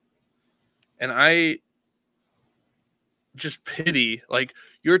hearts. And I just pity, like,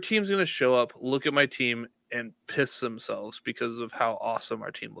 your team's going to show up, look at my team, and piss themselves because of how awesome our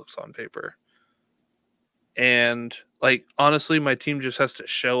team looks on paper. And, like, honestly, my team just has to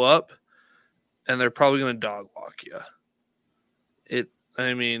show up, and they're probably going to dog walk you.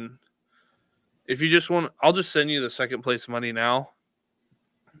 If you just want, I'll just send you the second place money now,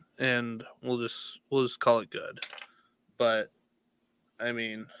 and we'll just call it good. But I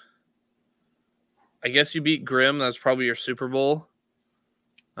mean, I guess you beat Grimm. That's probably your Super Bowl.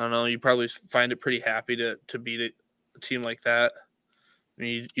 I don't know. You probably find it pretty happy to beat a team like that. I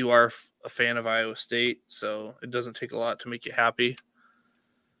mean, you are a fan of Iowa State, so it doesn't take a lot to make you happy.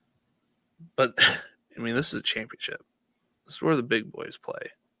 But I mean, this is a championship. This is where the big boys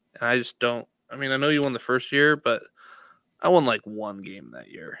play. And I just don't. I mean, I know you won the first year, but I won like one game that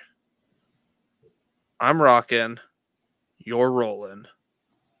year. I'm rocking. You're rolling.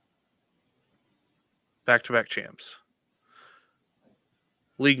 Back-to-back champs.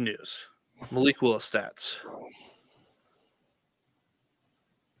 League news. Malik Willis stats.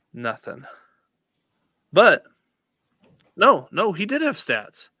 Nothing. But no, he did have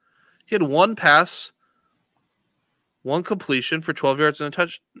stats. He had one pass, one completion for 12 yards and a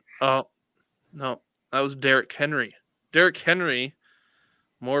touch. Oh, no, that was Derrick Henry. Derrick Henry,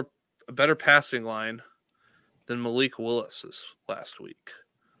 a better passing line than Malik Willis's last week.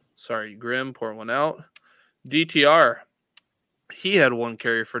 Sorry, Grimm, pour one out. DTR, he had one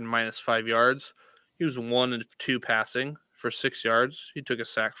carry for -5 yards. He was 1 of 2 passing for 6 yards. He took a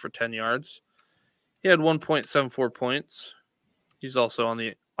sack for 10 yards. He had 1.74 points. He's also on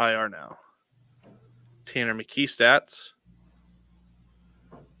the IR now. Tanner McKee stats.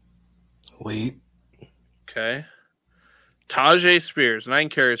 Elite. Okay. Tajay Spears, 9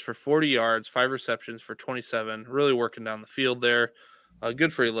 carries for 40 yards, 5 receptions for 27. Really working down the field there.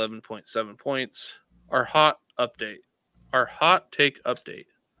 Good for 11.7 points. Our hot take update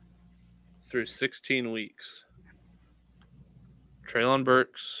through 16 weeks. Treylon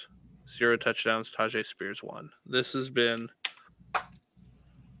Burks, 0 touchdowns. Tajay Spears 1. This has been...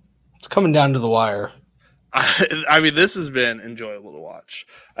 It's coming down to the wire. I mean, this has been enjoyable to watch.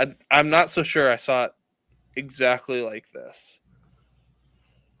 I'm not so sure I saw it exactly like this.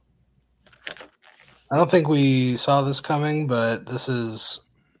 I don't think we saw this coming, but this is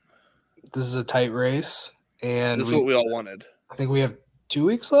a tight race, and this is what we all wanted. I think we have 2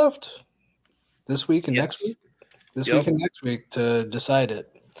 weeks left. This week and next week. This week and next week to decide it,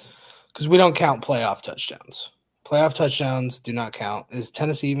 because we don't count playoff touchdowns. Playoff touchdowns do not count. Is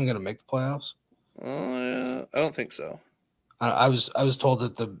Tennessee even going to make the playoffs? I don't think so. I was told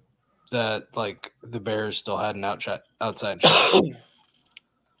that the Bears still had an outside shot.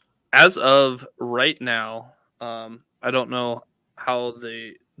 As of right now, I don't know how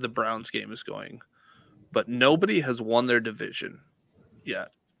the Browns game is going, but nobody has won their division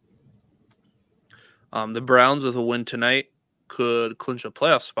yet. The Browns with a win tonight could clinch a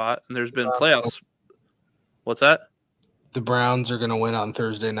playoff spot, and there's been playoffs. What's that? The Browns are going to win on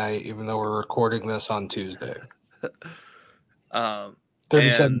Thursday night, even though we're recording this on Tuesday.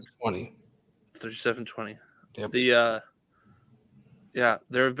 37-20. 37-20. Yep. Yeah,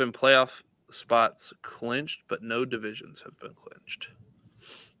 there have been playoff spots clinched, but no divisions have been clinched.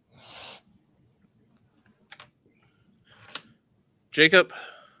 Jacob?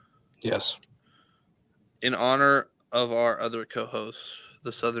 Yes. In honor of our other co-host,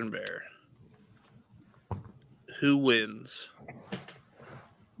 the Southern Bear, who wins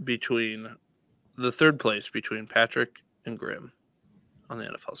between the third place between Patrick and Grimm on the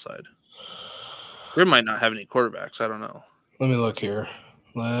NFL side? Grimm might not have any quarterbacks. I don't know. Let me look here.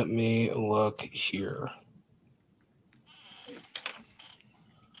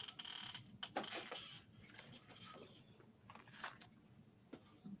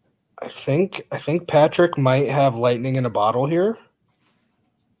 I think Patrick might have lightning in a bottle here.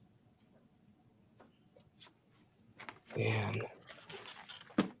 Man.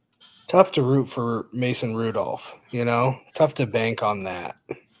 Tough to root for Mason Rudolph, you know? Tough to bank on that.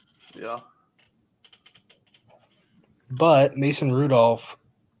 Yeah. But Mason Rudolph,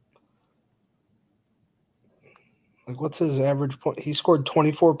 like, what's his average point? He scored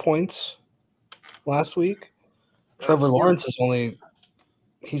 24 points last week. Trevor Lawrence is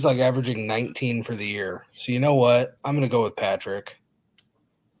he's like averaging 19 for the year. So you know what? I'm going to go with Patrick.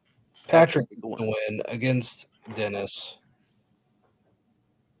 Patrick gets the win against Dennis.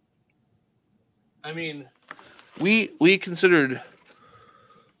 I mean, we considered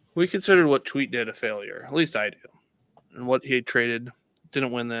what Tweet did a failure. At least I do. And what he traded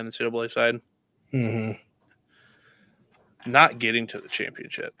didn't win the NCAA side. Mm-hmm. Not getting to the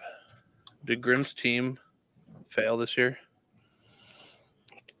championship. Did Grimm's team fail this year?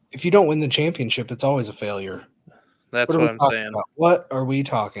 If you don't win the championship, it's always a failure. That's what I'm saying. About? What are we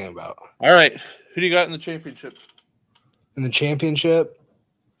talking about? All right. Who do you got in the championship? In the championship,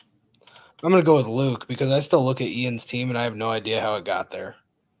 I'm going to go with Luke because I still look at Ian's team and I have no idea how it got there.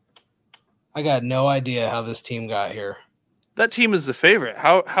 I got no idea how this team got here. That team is the favorite.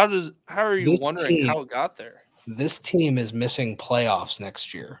 How are you wondering how it got there? This team is missing playoffs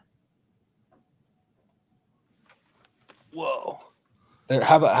next year. Whoa.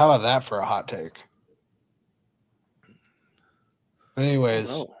 How about that for a hot take?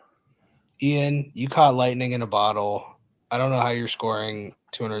 Anyways, Ian, you caught lightning in a bottle. I don't know how you're scoring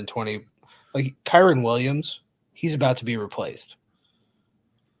 220. Like Kyron Williams, he's about to be replaced.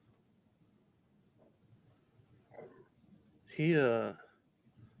 He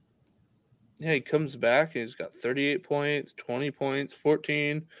comes back and he's got 38 points, 20 points,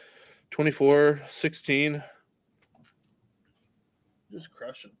 14, 24, 16. Just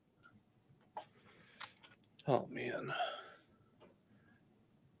crushing. Oh, man.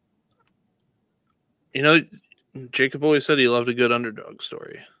 You know, Jacob always said he loved a good underdog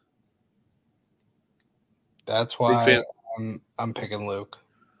story. That's why I'm picking Luke.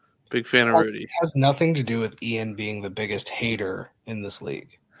 Big fan of Rudy. It has nothing to do with Ian being the biggest hater in this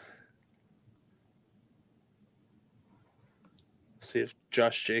league. See if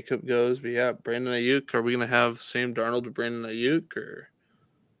Josh Jacob goes. But yeah, Brandon Ayuk. Are we going to have Sam Darnold to Brandon Ayuk or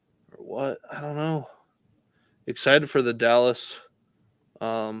what? I don't know. Excited for the Dallas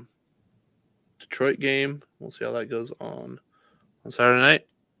Detroit game. We'll see how that goes on Saturday night.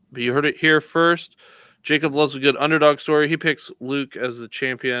 But you heard it here first. Jacob loves a good underdog story. He picks Luke as the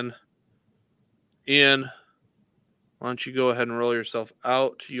champion. Ian, why don't you go ahead and roll yourself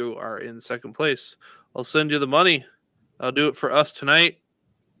out? You are in second place. I'll send you the money. I'll do it for us tonight.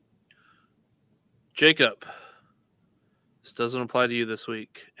 Jacob, this doesn't apply to you this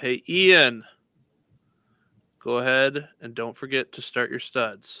week. Hey, Ian, go ahead and don't forget to start your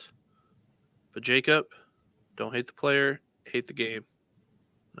studs. But Jacob, don't hate the player, hate the game.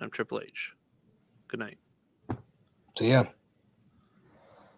 I'm Triple H. Good night. See ya.